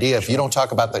the idea, if you don't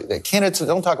talk about the candidates that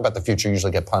don't talk about the future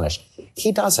usually get punished.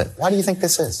 He doesn't. Why do you think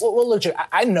this is? Well, look,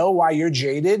 I know why you're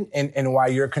jaded and why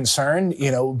you're concerned,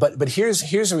 but here's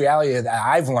the reality that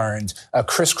I've learned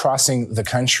crisscrossing the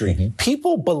country.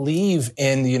 People believe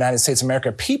in the United States of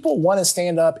America. People want to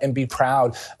stand up and be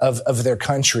proud of their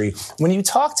country. When you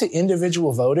talk to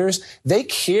individual voters, they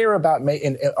care about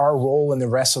our role in the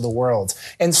rest of the world.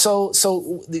 And so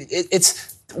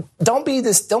it's, don't be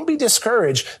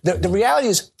discouraged. The reality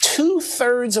is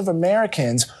 2/3 of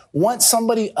Americans want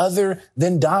somebody other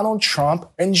than Donald Trump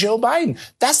and Joe Biden.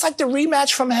 That's like the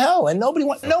rematch from hell, and nobody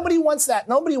wants that.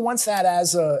 Nobody wants that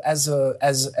as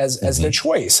their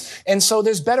choice. And so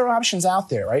there's better options out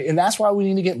there, right? And that's why we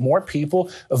need to get more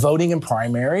people voting in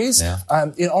primaries.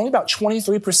 Only about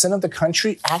 23% of the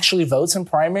country actually votes in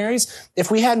primaries.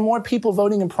 If we had more people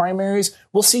voting in primaries,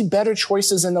 we'll see better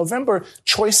choices in November,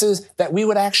 choices that we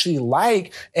would actually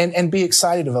like and be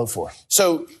excited to vote for.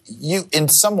 So you, in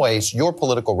some ways, your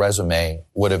political resume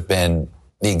would have been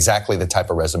exactly the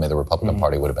type of resume the Republican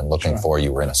Party would have been looking for.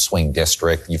 You were in a swing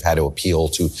district. You've had to appeal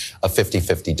to a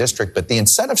 50-50 district. But the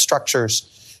incentive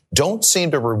structures don't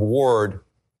seem to reward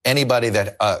anybody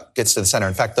that gets to the center.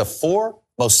 In fact, the 4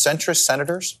 most centrist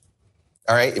senators,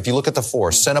 all right, if you look at the 4,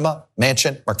 Sinema,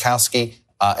 Manchin, Murkowski,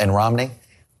 and Romney,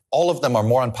 all of them are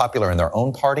more unpopular in their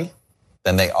own party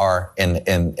than they are in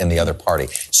the other party.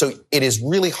 So it is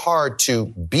really hard to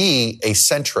be a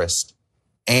centrist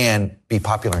and be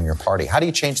popular in your party? How do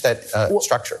you change that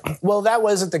structure? Well, that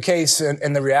wasn't the case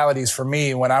in the realities for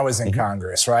me when I was in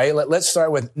Congress, right? Let's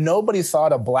start with nobody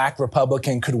thought a black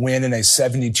Republican could win in a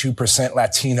 72%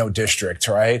 Latino district,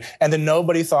 right? And then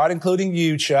nobody thought, including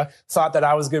you, Chuck, thought that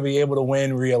I was going to be able to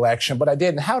win re-election, but I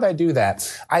didn't. How did I do that?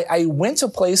 I went to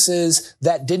places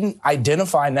that didn't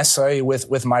identify necessarily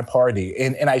with my party,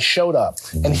 and I showed up.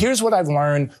 And here's what I've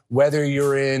learned, whether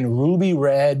you're in ruby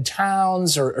red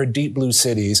towns or deep blue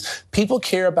cities, people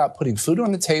care about putting food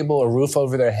on the table, a roof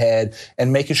over their head,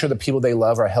 and making sure the people they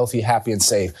love are healthy, happy, and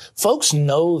safe. Folks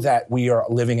know that we are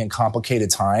living in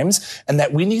complicated times and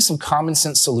that we need some common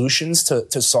sense solutions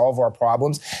to solve our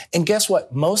problems. And guess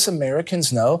what? Most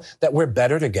Americans know that we're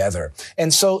better together.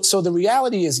 And so the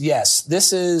reality is, yes,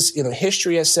 this is,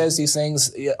 history that says these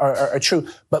things are true,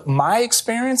 but my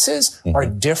experiences are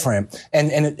different.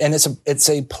 And it's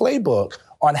a playbook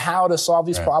on how to solve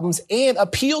these problems and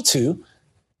appeal to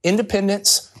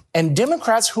independents and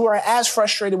Democrats who are as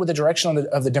frustrated with the direction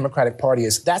of the Democratic Party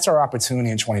is. That's our opportunity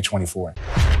in 2024.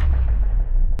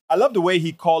 I love the way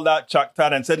he called out Chuck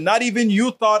Todd and said, not even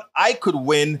you thought I could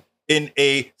win in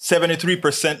a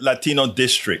 73% Latino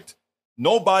district.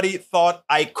 Nobody thought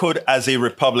I could as a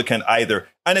Republican either.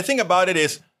 And the thing about it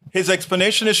is, his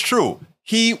explanation is true.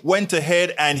 He went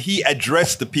ahead and he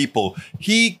addressed the people.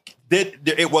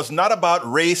 It was not about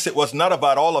race. It was not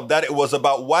about all of that. It was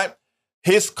about what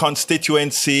his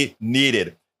constituency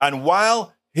needed. And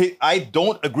while I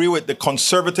don't agree with the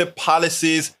conservative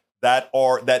policies that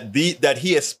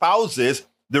he espouses,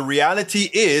 the reality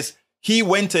is he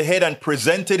went ahead and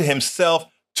presented himself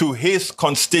to his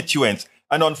constituents.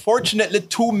 And unfortunately,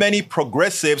 too many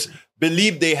progressives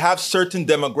believe they have certain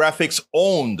demographics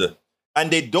owned,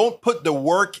 and they don't put the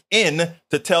work in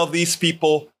to tell these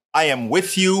people, I am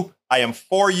with you, I am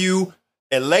for you,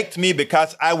 elect me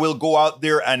because I will go out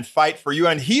there and fight for you.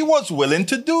 And he was willing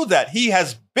to do that. He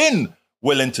has been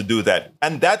willing to do that.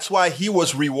 And that's why he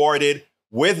was rewarded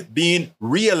with being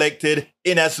reelected,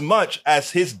 in as much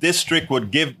as his district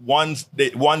would give one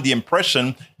the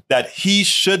impression that he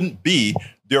shouldn't be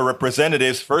their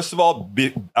representatives, first of all,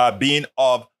 being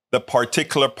of the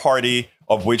particular party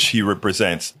of which he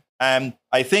represents. And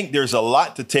I think there's a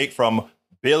lot to take from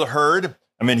Bill Hurd.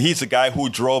 I mean, he's a guy who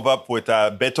drove up with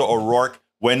Beto O'Rourke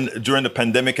during the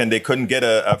pandemic and they couldn't get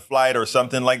a flight or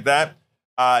something like that.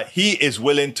 He is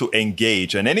willing to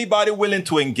engage. And anybody willing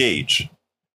to engage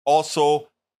also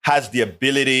has the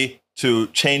ability to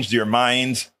change their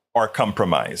minds or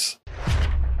compromise.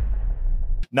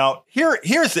 Now,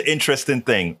 here's the interesting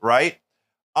thing, right?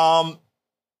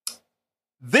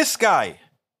 This guy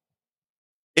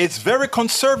is very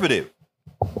conservative,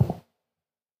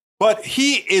 but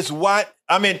he is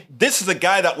this is a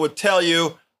guy that would tell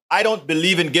you, I don't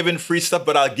believe in giving free stuff,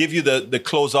 but I'll give you the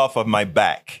clothes off of my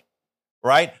back,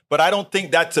 right? But I don't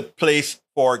think that's a place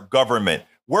for government.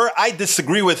 Where I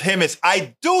disagree with him is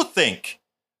I do think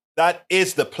that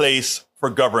is the place for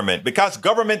government, because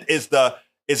government is a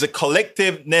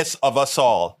collectiveness of us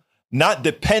all, not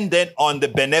dependent on the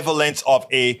benevolence of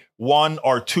a one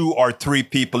or two or three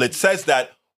people. It says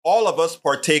that all of us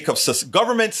partake of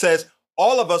government says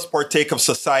all of us partake of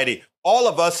society.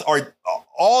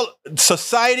 All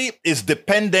society is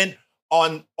dependent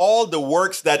on all the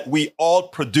works that we all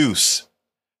produce.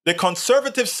 The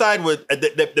conservative side with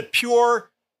the pure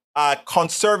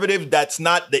conservative that's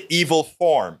not the evil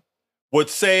form would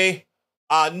say,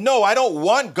 no, I don't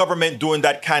want government doing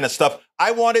that kind of stuff.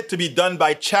 I want it to be done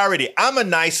by charity. I'm a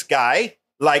nice guy,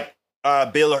 like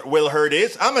Will Hurd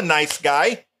is. I'm a nice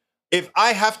guy. If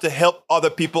I have to help other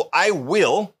people, I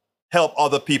will help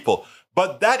other people.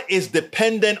 But that is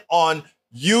dependent on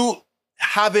you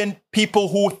having people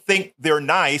who think they're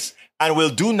nice and will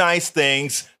do nice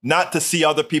things not to see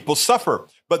other people suffer.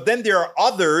 But then there are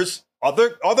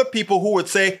other people who would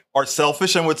say are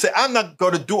selfish and would say, I'm not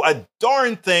going to do a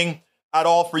darn thing at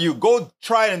all for you. Go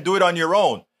try and do it on your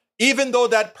own. Even though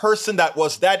that person that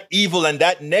was that evil and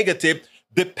that negative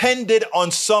depended on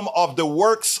some of the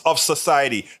works of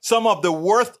society, some of the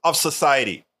worth of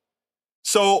society.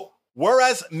 So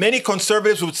whereas many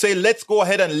conservatives would say, let's go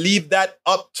ahead and leave that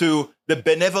up to the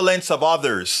benevolence of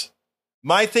others.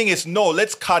 My thing is, no,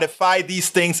 let's codify these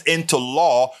things into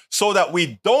law so that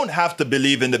we don't have to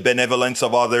believe in the benevolence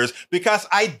of others, because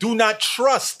I do not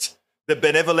trust the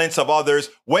benevolence of others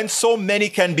when so many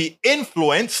can be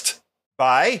influenced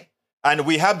by, and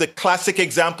we have the classic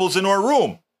examples in our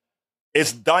room.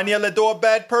 Is Daniel Ledo a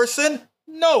bad person?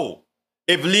 No.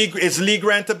 Is Lee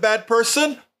Grant a bad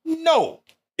person? No.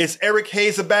 Is Eric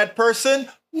Hayes a bad person?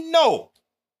 No.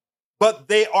 But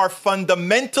they are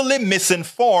fundamentally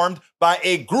misinformed by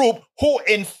a group who,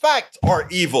 in fact, are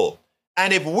evil.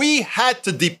 And if we had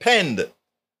to depend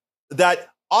that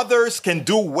others can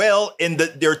do well in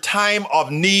their time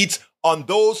of needs on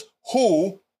those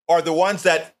who are the ones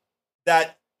that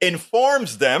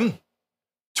informs them,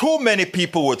 too many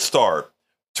people would starve.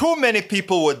 Too many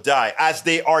people would die, as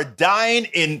they are dying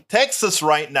in Texas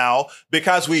right now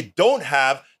because we don't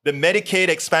have the Medicaid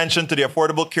expansion to the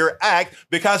Affordable Care Act,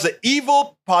 because the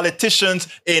evil politicians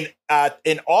in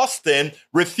Austin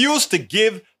refuse to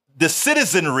give the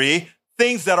citizenry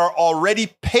things that are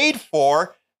already paid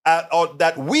for, or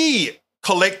that we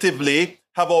collectively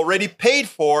have already paid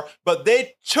for, but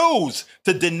they choose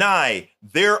to deny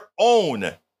their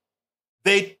own.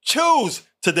 They choose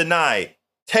to deny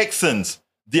Texans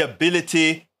the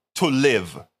ability to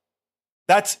live.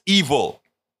 That's evil.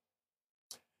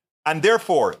 And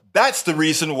therefore, that's the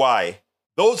reason why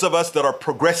those of us that are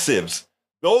progressives,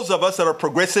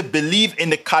 believe in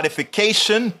the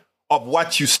codification of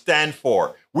what you stand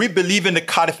for. We believe in the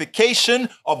codification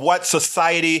of what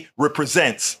society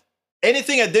represents.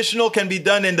 Anything additional can be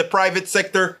done in the private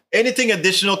sector. Anything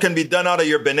additional can be done out of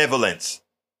your benevolence.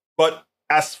 But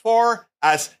as far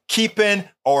as keeping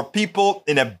our people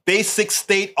in a basic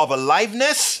state of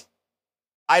aliveness,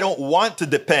 I don't want to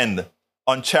depend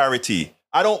on charity.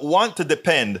 I don't want to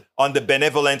depend on the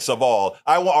benevolence of all.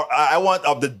 I want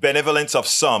of the benevolence of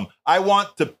some.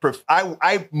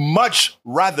 I much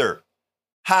rather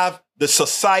have the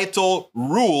societal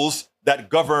rules that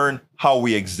govern how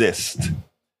we exist.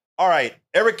 All right.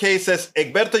 Eric K says,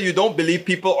 Egberto, you don't believe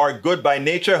people are good by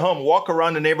nature? Walk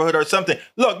around the neighborhood or something.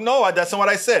 Look, no, that's not what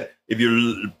I said. If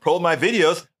you pull my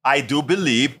videos, I do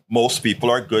believe most people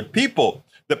are good people.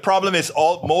 The problem is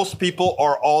many people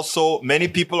are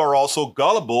also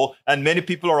gullible, and many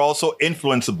people are also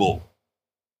influenceable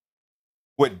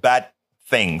with bad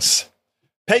things.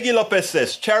 Peggy Lopez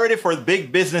says, charity for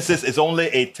big businesses is only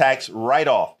a tax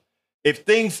write-off. I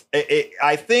think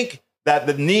that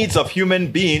the needs of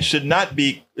human beings should not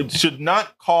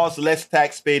cause less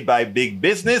tax paid by big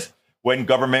business when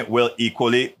government will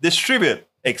equally distribute.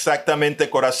 Exactamente,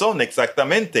 corazón,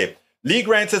 exactamente. Lee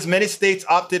Grant says many states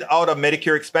opted out of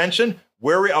Medicare expansion,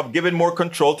 wary of giving more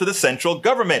control to the central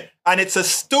government. And it's a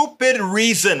stupid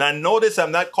reason. And notice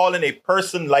I'm not calling a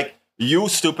person like you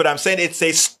stupid. I'm saying it's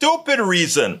a stupid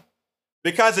reason,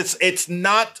 because it's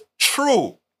not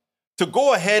true to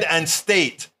go ahead and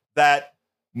state that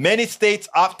many states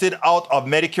opted out of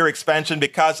Medicare expansion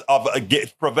because of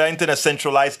preventing a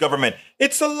centralized government.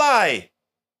 It's a lie.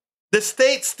 The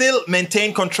states still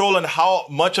maintain control on how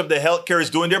much of the healthcare is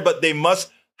doing there, but they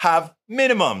must have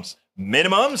minimums.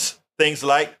 Minimums, things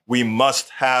like we must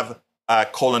have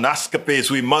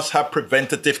colonoscopies, we must have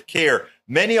preventative care.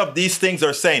 Many of these things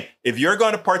are saying, if you're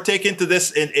going to partake into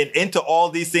this, into all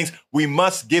these things, we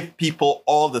must give people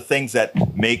all the things that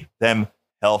make them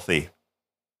healthy.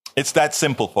 It's that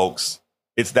simple, folks.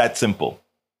 It's that simple.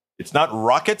 It's not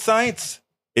rocket science.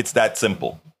 It's that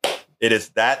simple. It is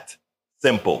that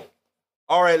simple.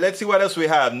 All right, let's see what else we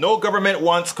have. No government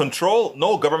wants control.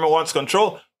 No government wants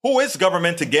control. Who is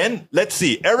government again? Let's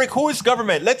see. Eric, who is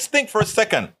government? Let's think for a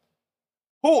second.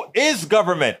 Who is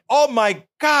government? Oh, my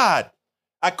God.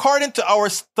 According to our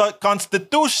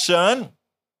Constitution,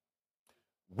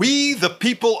 we, the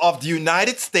people of the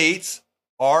United States,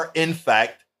 are, in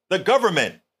fact, the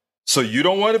government. So you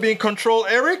don't want to be in control,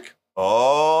 Eric?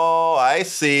 Oh, I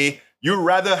see. You'd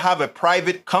rather have a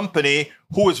private company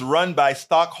who is run by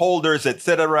stockholders,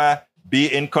 etc., be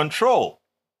in control.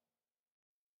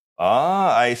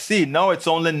 Ah, I see. Now it's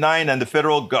only 9 and the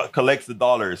federal collects the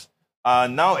dollars.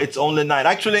 Now it's only 9.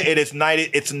 Actually, it is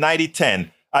 90. It's 90-10.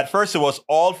 At first, it was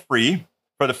all free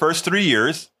for the first 3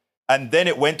 years. And then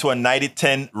it went to a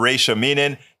 90-10 ratio,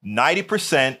 meaning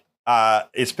 90%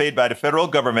 is paid by the federal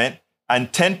government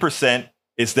and 10%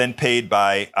 is then paid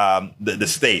by the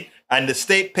state. And the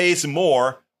state pays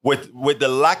more with the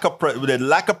lack of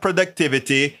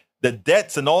productivity, the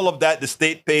debts and all of that. The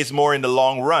state pays more in the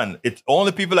long run. It's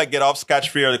only people that get off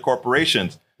scotch-free are the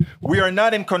corporations. We are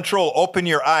not in control. Open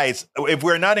your eyes. If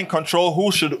we're not in control,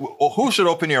 who should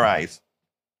open your eyes?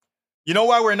 You know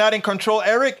why we're not in control,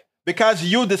 Eric? Because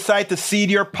you decide to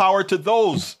cede your power to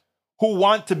those who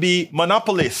want to be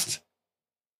monopolists.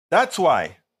 That's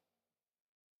why.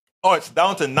 Oh, it's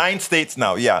down to 9 states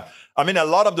now. Yeah. I mean, a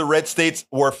lot of the red states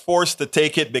were forced to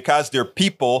take it because their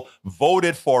people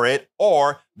voted for it,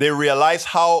 or they realized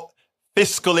how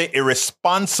fiscally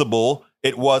irresponsible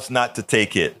it was not to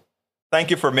take it. Thank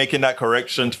you for making that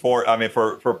correction for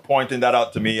pointing that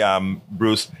out to me,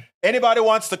 Bruce. Anybody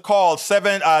wants to call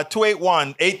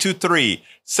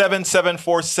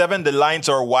 281-823-7747. The lines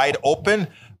are wide open.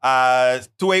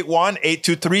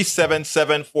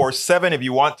 281-823-7747 if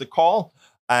you want to call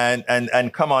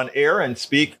and come on air and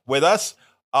speak with us.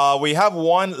 We have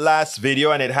one last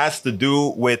video, and it has to do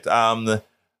with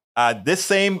this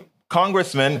same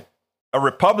congressman, a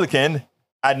Republican,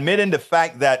 admitting the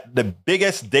fact that the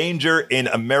biggest danger in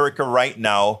America right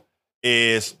now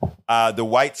is the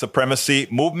white supremacy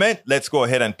movement. Let's go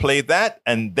ahead and play that,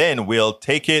 and then we'll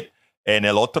take it en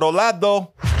el otro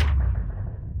lado.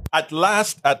 At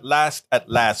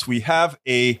last, we have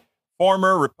a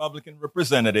former Republican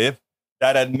representative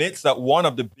that admits that one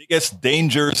of the biggest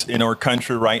dangers in our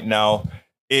country right now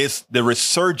is the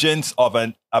resurgence of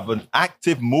an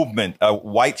active movement, a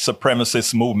white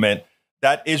supremacist movement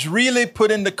that is really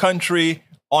putting the country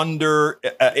under,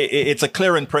 it's a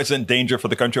clear and present danger for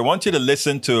the country. I want you to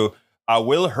listen to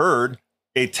Will Hurd,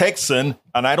 a Texan,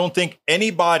 and I don't think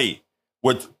anybody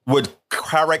would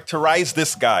characterize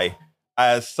this guy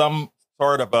as some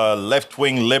sort of a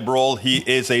left-wing liberal. He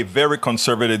is a very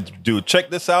conservative dude.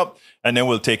 Check this out, and then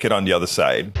we'll take it on the other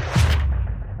side.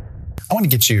 I want to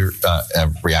get your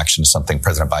reaction to something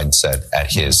President Biden said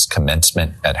at his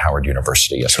commencement at Howard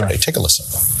University yesterday. Take a listen.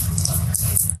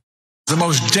 The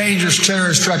most dangerous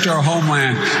terrorist threat to our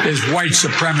homeland is white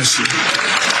supremacy.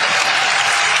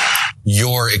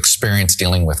 Your experience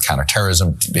dealing with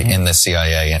counterterrorism in the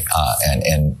CIA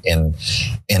and in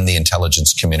the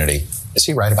intelligence community, is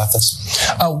he right about this?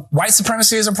 White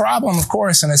supremacy is a problem, of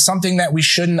course, and it's something that we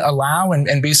shouldn't allow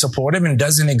and be supportive, and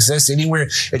doesn't exist anywhere.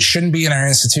 It shouldn't be in our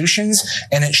institutions,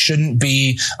 and it shouldn't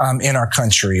be in our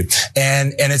country.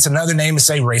 And it's another name to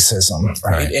say racism,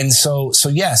 right? And so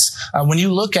yes, when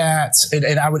you look at,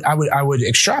 and I would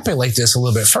extrapolate this a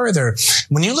little bit further.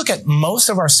 When you look at most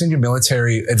of our senior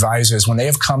military advisors, when they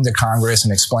have come to Congress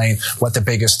and explained what the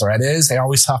biggest threat is, they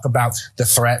always talk about the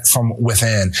threat from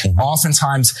within. Mm-hmm.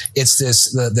 Oftentimes, it's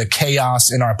the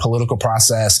chaos in our political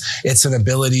process. It's an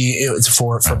ability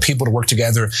for people to work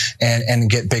together and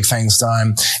get big things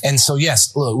done. And so,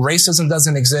 yes, look, racism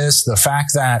doesn't exist. The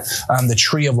fact that the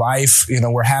Tree of Life,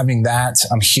 we're having that.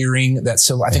 I'm hearing that.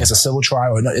 I think it's a civil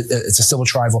trial. It's a civil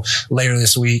trial later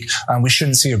this week. We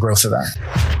shouldn't see a growth of that.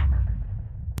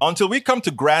 Until we come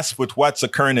to grasp with what's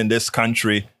occurring in this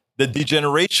country, the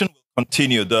degeneration will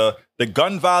continue. The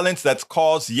gun violence that's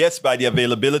caused, yes, by the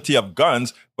availability of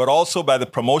guns, but also by the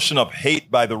promotion of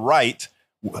hate by the right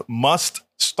must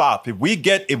stop. If we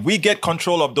get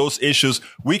control of those issues,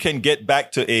 we can get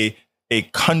back to a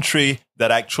country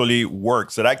that actually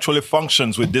works, that actually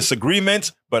functions with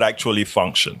disagreements, but actually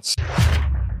functions.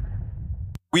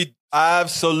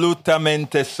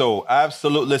 Absolutamente so.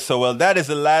 Absolutely so. Well, that is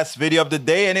the last video of the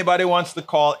day. Anybody wants to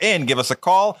call in, give us a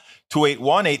call.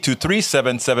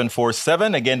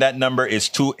 281-823-7747. Again, that number is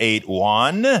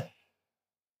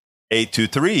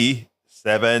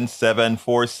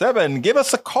 281-823-7747. Give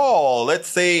us a call. Let's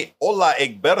say, hola,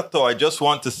 Egberto. I just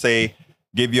want to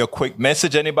give you a quick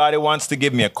message. Anybody wants to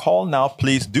give me a call now,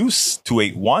 please do.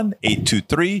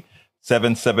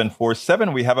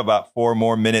 281-823-7747. We have about 4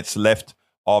 more minutes left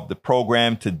of the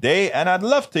program today, and I'd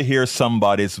love to hear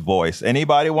somebody's voice.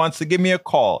 Anybody wants to give me a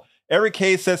call? Eric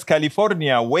Hayes says,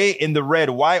 California, way in the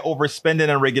red. Why overspending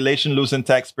and regulation, losing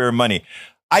taxpayer money?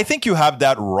 I think you have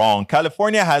that wrong.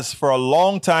 California has, for a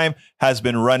long time, has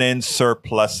been running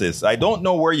surpluses. I don't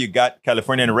know where you got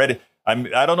California in the red. I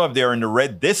don't know if they're in the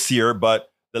red this year,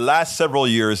 but the last several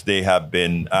years they have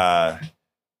been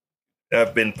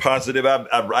positive.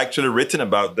 I've actually written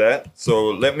about that. So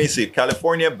let me see.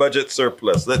 California budget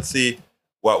surplus. Let's see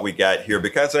what we got here,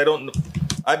 because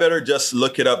I better just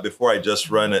look it up before I just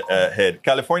run ahead.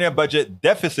 California budget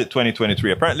deficit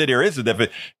 2023. Apparently there is a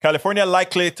deficit. California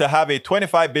likely to have a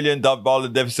 $25 billion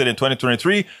deficit in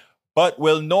 2023, but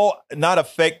will not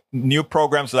affect new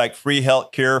programs like free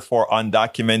health care for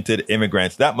undocumented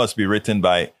immigrants. That must be written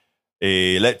by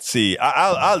let's see.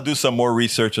 I'll do some more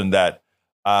research on that.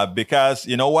 Because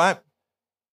you know what?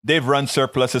 They've run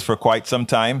surpluses for quite some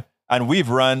time, and we've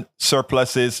run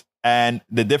surpluses. And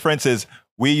the difference is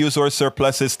we use our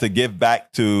surpluses to give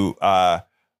back to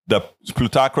the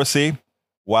plutocracy,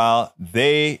 while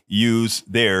they use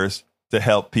theirs to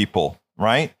help people,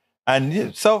 right?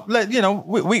 And so,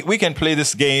 we can play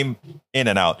this game in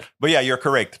and out. But yeah, you're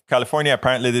correct. California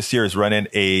apparently this year is running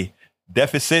a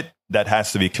deficit that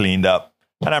has to be cleaned up.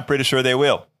 And I'm pretty sure they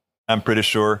will.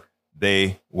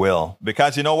 They will,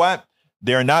 because you know what?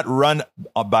 They're not run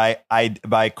by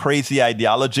crazy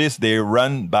ideologies. They're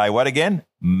run by what again?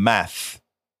 Math.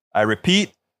 I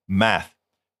repeat, math.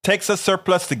 Texas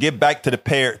surplus to give back to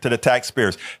the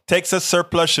taxpayers. Texas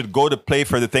surplus should go to play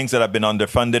for the things that have been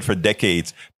underfunded for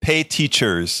decades. Pay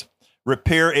teachers,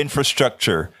 repair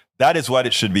infrastructure. That is what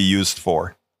it should be used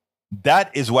for.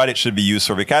 That is what it should be used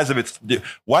for, because if it's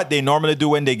what they normally do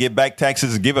when they give back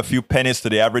taxes is give a few pennies to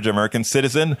the average American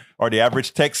citizen or the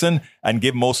average Texan and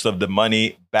give most of the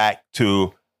money back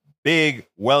to big,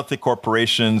 wealthy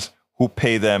corporations who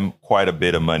pay them quite a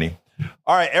bit of money.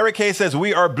 All right. Eric Hayes says,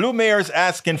 we are blue mayors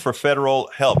asking for federal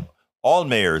help. All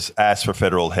mayors ask for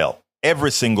federal help.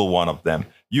 Every single one of them.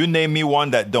 You name me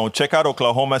one that don't. Check out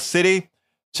Oklahoma City.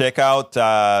 Check out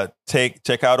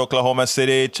check out Oklahoma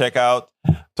City. Check out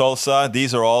Tulsa.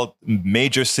 These are all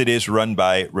major cities run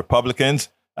by Republicans.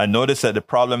 And notice that the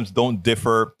problems don't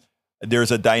differ.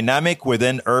 There's a dynamic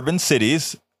within urban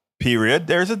cities, period.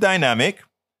 There's a dynamic,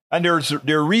 and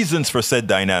there are reasons for said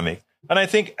dynamic. And I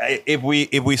think if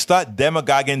we start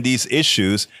demagoguing these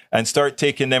issues and start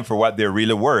taking them for what they're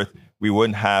really worth, we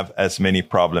wouldn't have as many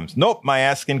problems. Nope, my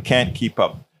asking can't keep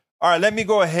up. All right, let me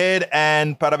go ahead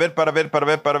and go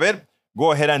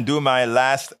ahead and do my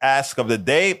last ask of the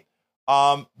day.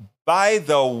 By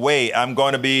the way, I'm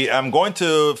going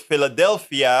to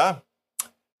Philadelphia.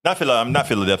 I'm not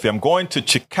Philadelphia. I'm going to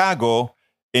Chicago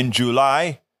in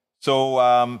July. So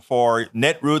for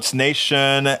Netroots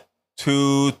Nation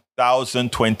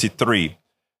 2023.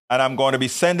 And I'm going to be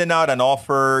sending out an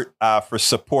offer for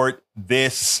support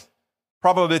this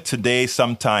probably today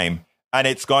sometime. And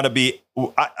it's going to be,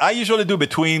 I usually do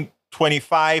between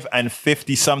 25 and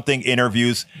 50 something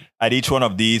interviews at each one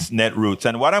of these Netroots.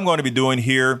 And what I'm going to be doing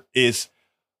here is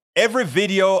every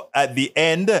video at the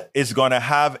end is going to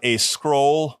have a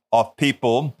scroll of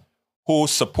people who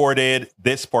supported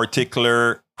this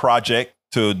particular project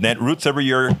to Netroots. Every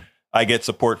year I get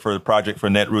support for the project for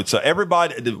Netroots. So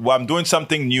everybody, well, I'm doing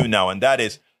something new now, and that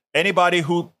is anybody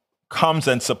who comes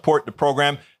and support the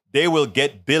program, they will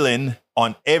get billing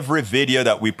on every video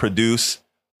that we produce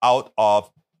out of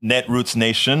Netroots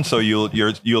Nation. So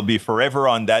you'll be forever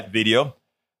on that video.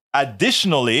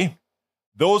 Additionally,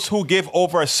 those who give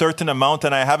over a certain amount,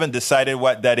 and I haven't decided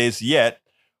what that is yet,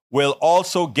 will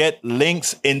also get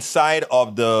links inside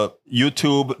of the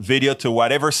YouTube video to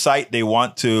whatever site they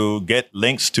want to get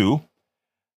links to.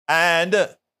 And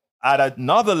at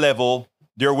another level,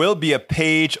 there will be a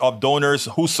page of donors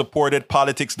who supported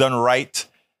Politics Done Right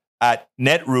at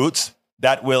Netroots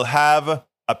that will have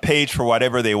a page for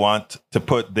whatever they want to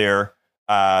put there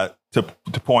to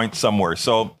point somewhere.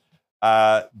 So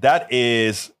that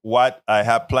is what I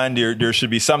have planned. There should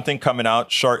be something coming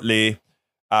out shortly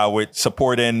with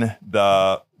supporting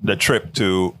the trip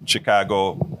to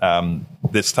Chicago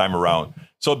this time around.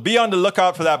 So be on the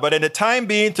lookout for that. But in the time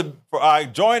being, to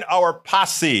join our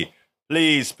posse.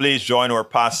 Please join our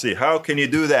posse. How can you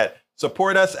do that?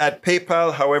 Support us at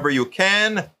PayPal however you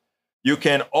can. You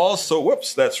can also,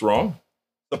 whoops, that's wrong.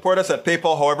 Support us at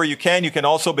PayPal however you can. You can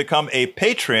also become a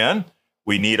Patreon.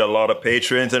 We need a lot of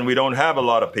patrons, and we don't have a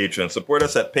lot of patrons. Support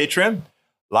us at Patreon.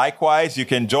 Likewise, you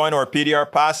can join our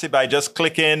PDR Posse by just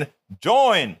clicking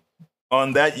join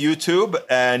on that YouTube,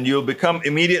 and you'll become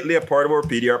immediately a part of our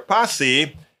PDR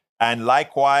Posse. And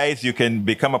likewise, you can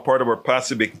become a part of our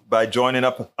posse by joining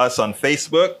up us on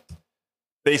Facebook.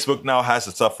 Facebook now has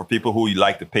the stuff for people who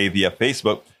like to pay via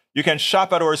Facebook. You can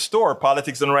shop at our store,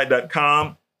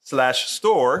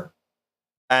 politicsdoneright.com/store.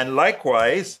 And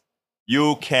likewise,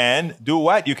 you can do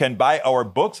what? You can buy our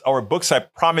books. Our books, I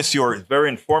promise you, are very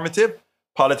informative.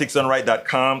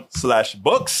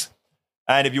 politicsdoneright.com/books.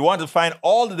 And if you want to find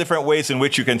all the different ways in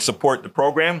which you can support the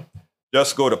program,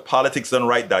 just go to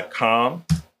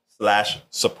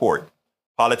politicsdoneright.com/support.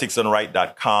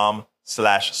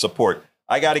 politicsdoneright.com/support.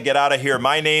 I got to get out of here.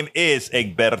 My name is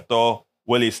Egberto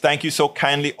Willis. Thank you so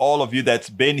kindly, all of you that's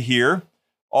been here,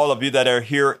 all of you that are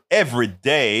here every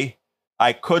day.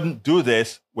 I couldn't do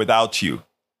this without you.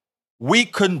 We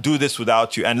couldn't do this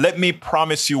without you. And let me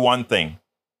promise you one thing.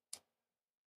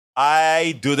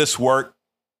 I do this work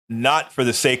not for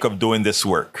the sake of doing this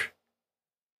work,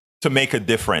 to make a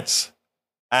difference.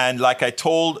 And like I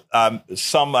told I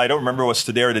don't remember, it was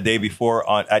today or the day before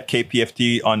at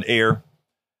KPFT on air,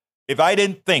 if I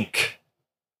didn't think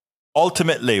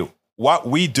ultimately what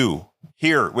we do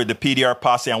here with the PDR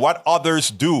Posse and what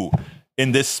others do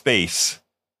in this space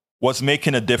was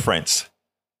making a difference,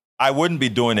 I wouldn't be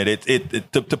doing it.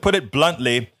 To put it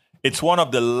bluntly, it's one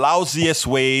of the lousiest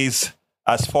ways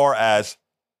as far as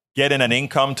getting an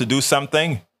income to do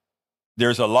something.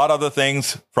 There's a lot of other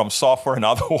things from software and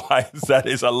otherwise that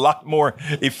is a lot more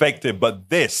effective. But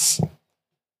this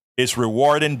is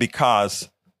rewarding because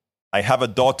I have a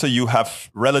daughter, you have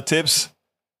relatives.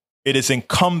 It is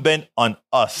incumbent on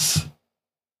us.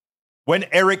 When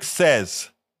Eric says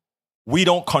we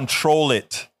don't control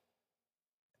it,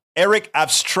 Eric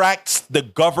abstracts the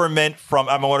government from,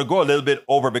 I'm going to go a little bit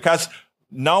over because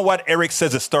now what Eric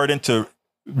says is starting to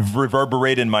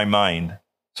reverberate in my mind.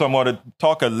 So I'm going to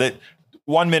talk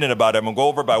 1 minute about it. I'm going to go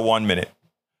over by 1 minute.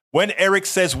 When Eric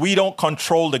says we don't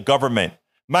control the government,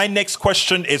 my next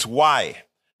question is why?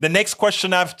 The next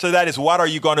question after that is what are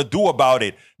you going to do about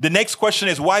it? The next question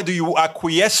is why do you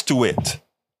acquiesce to it?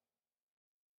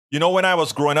 You know, when I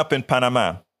was growing up in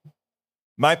Panama,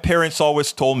 my parents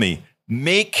always told me,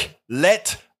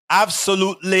 let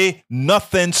absolutely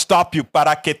nothing stop you.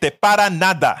 Para que te para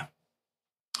nada.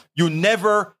 You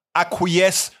never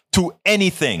acquiesce to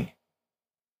anything.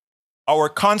 Our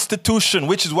Constitution,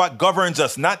 which is what governs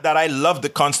us, not that I love the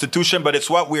Constitution, but it's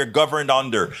what we are governed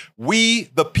under. We,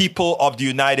 the people of the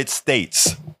United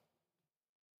States.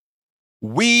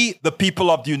 We, the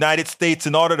people of the United States,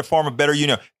 in order to form a better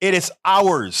union, it is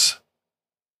ours.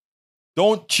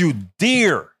 Don't you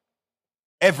dare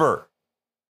ever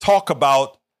talk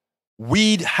about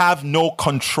we have no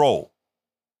control.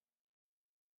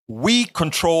 We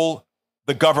control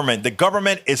the government. The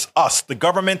government is us. The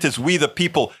government is we, the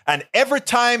people. And every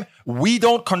time we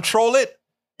don't control it,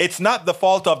 it's not the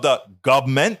fault of the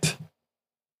government.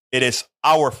 It is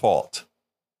our fault.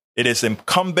 It is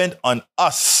incumbent on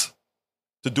us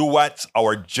to do what's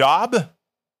our job,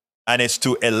 and it's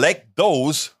to elect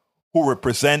those who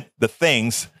represent the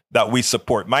things that we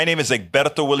support. My name is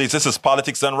Egberto Willies. This is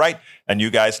Politics Done Right, and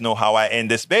you guys know how I end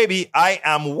this baby. I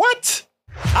am what?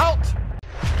 Out.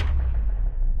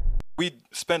 We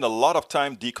spend a lot of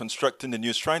time deconstructing the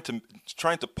news, trying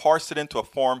to parse it into a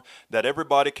form that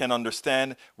everybody can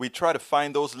understand. We try to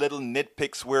find those little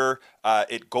nitpicks where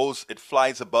it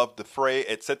flies above the fray,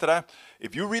 etc.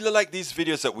 If you really like these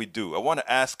videos that we do, I want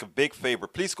to ask a big favor.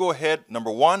 Please go ahead,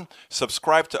 number 1,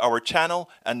 subscribe to our channel,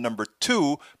 and number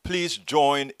 2, please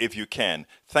join if you can.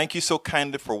 Thank you so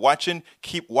kindly for watching.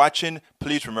 Keep watching.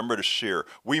 Please remember to share.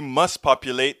 We must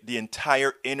populate the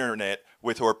entire internet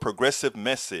with our progressive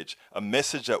message, a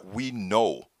message that we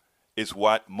know is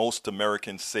what most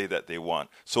Americans say that they want.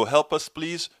 So help us,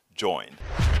 please join.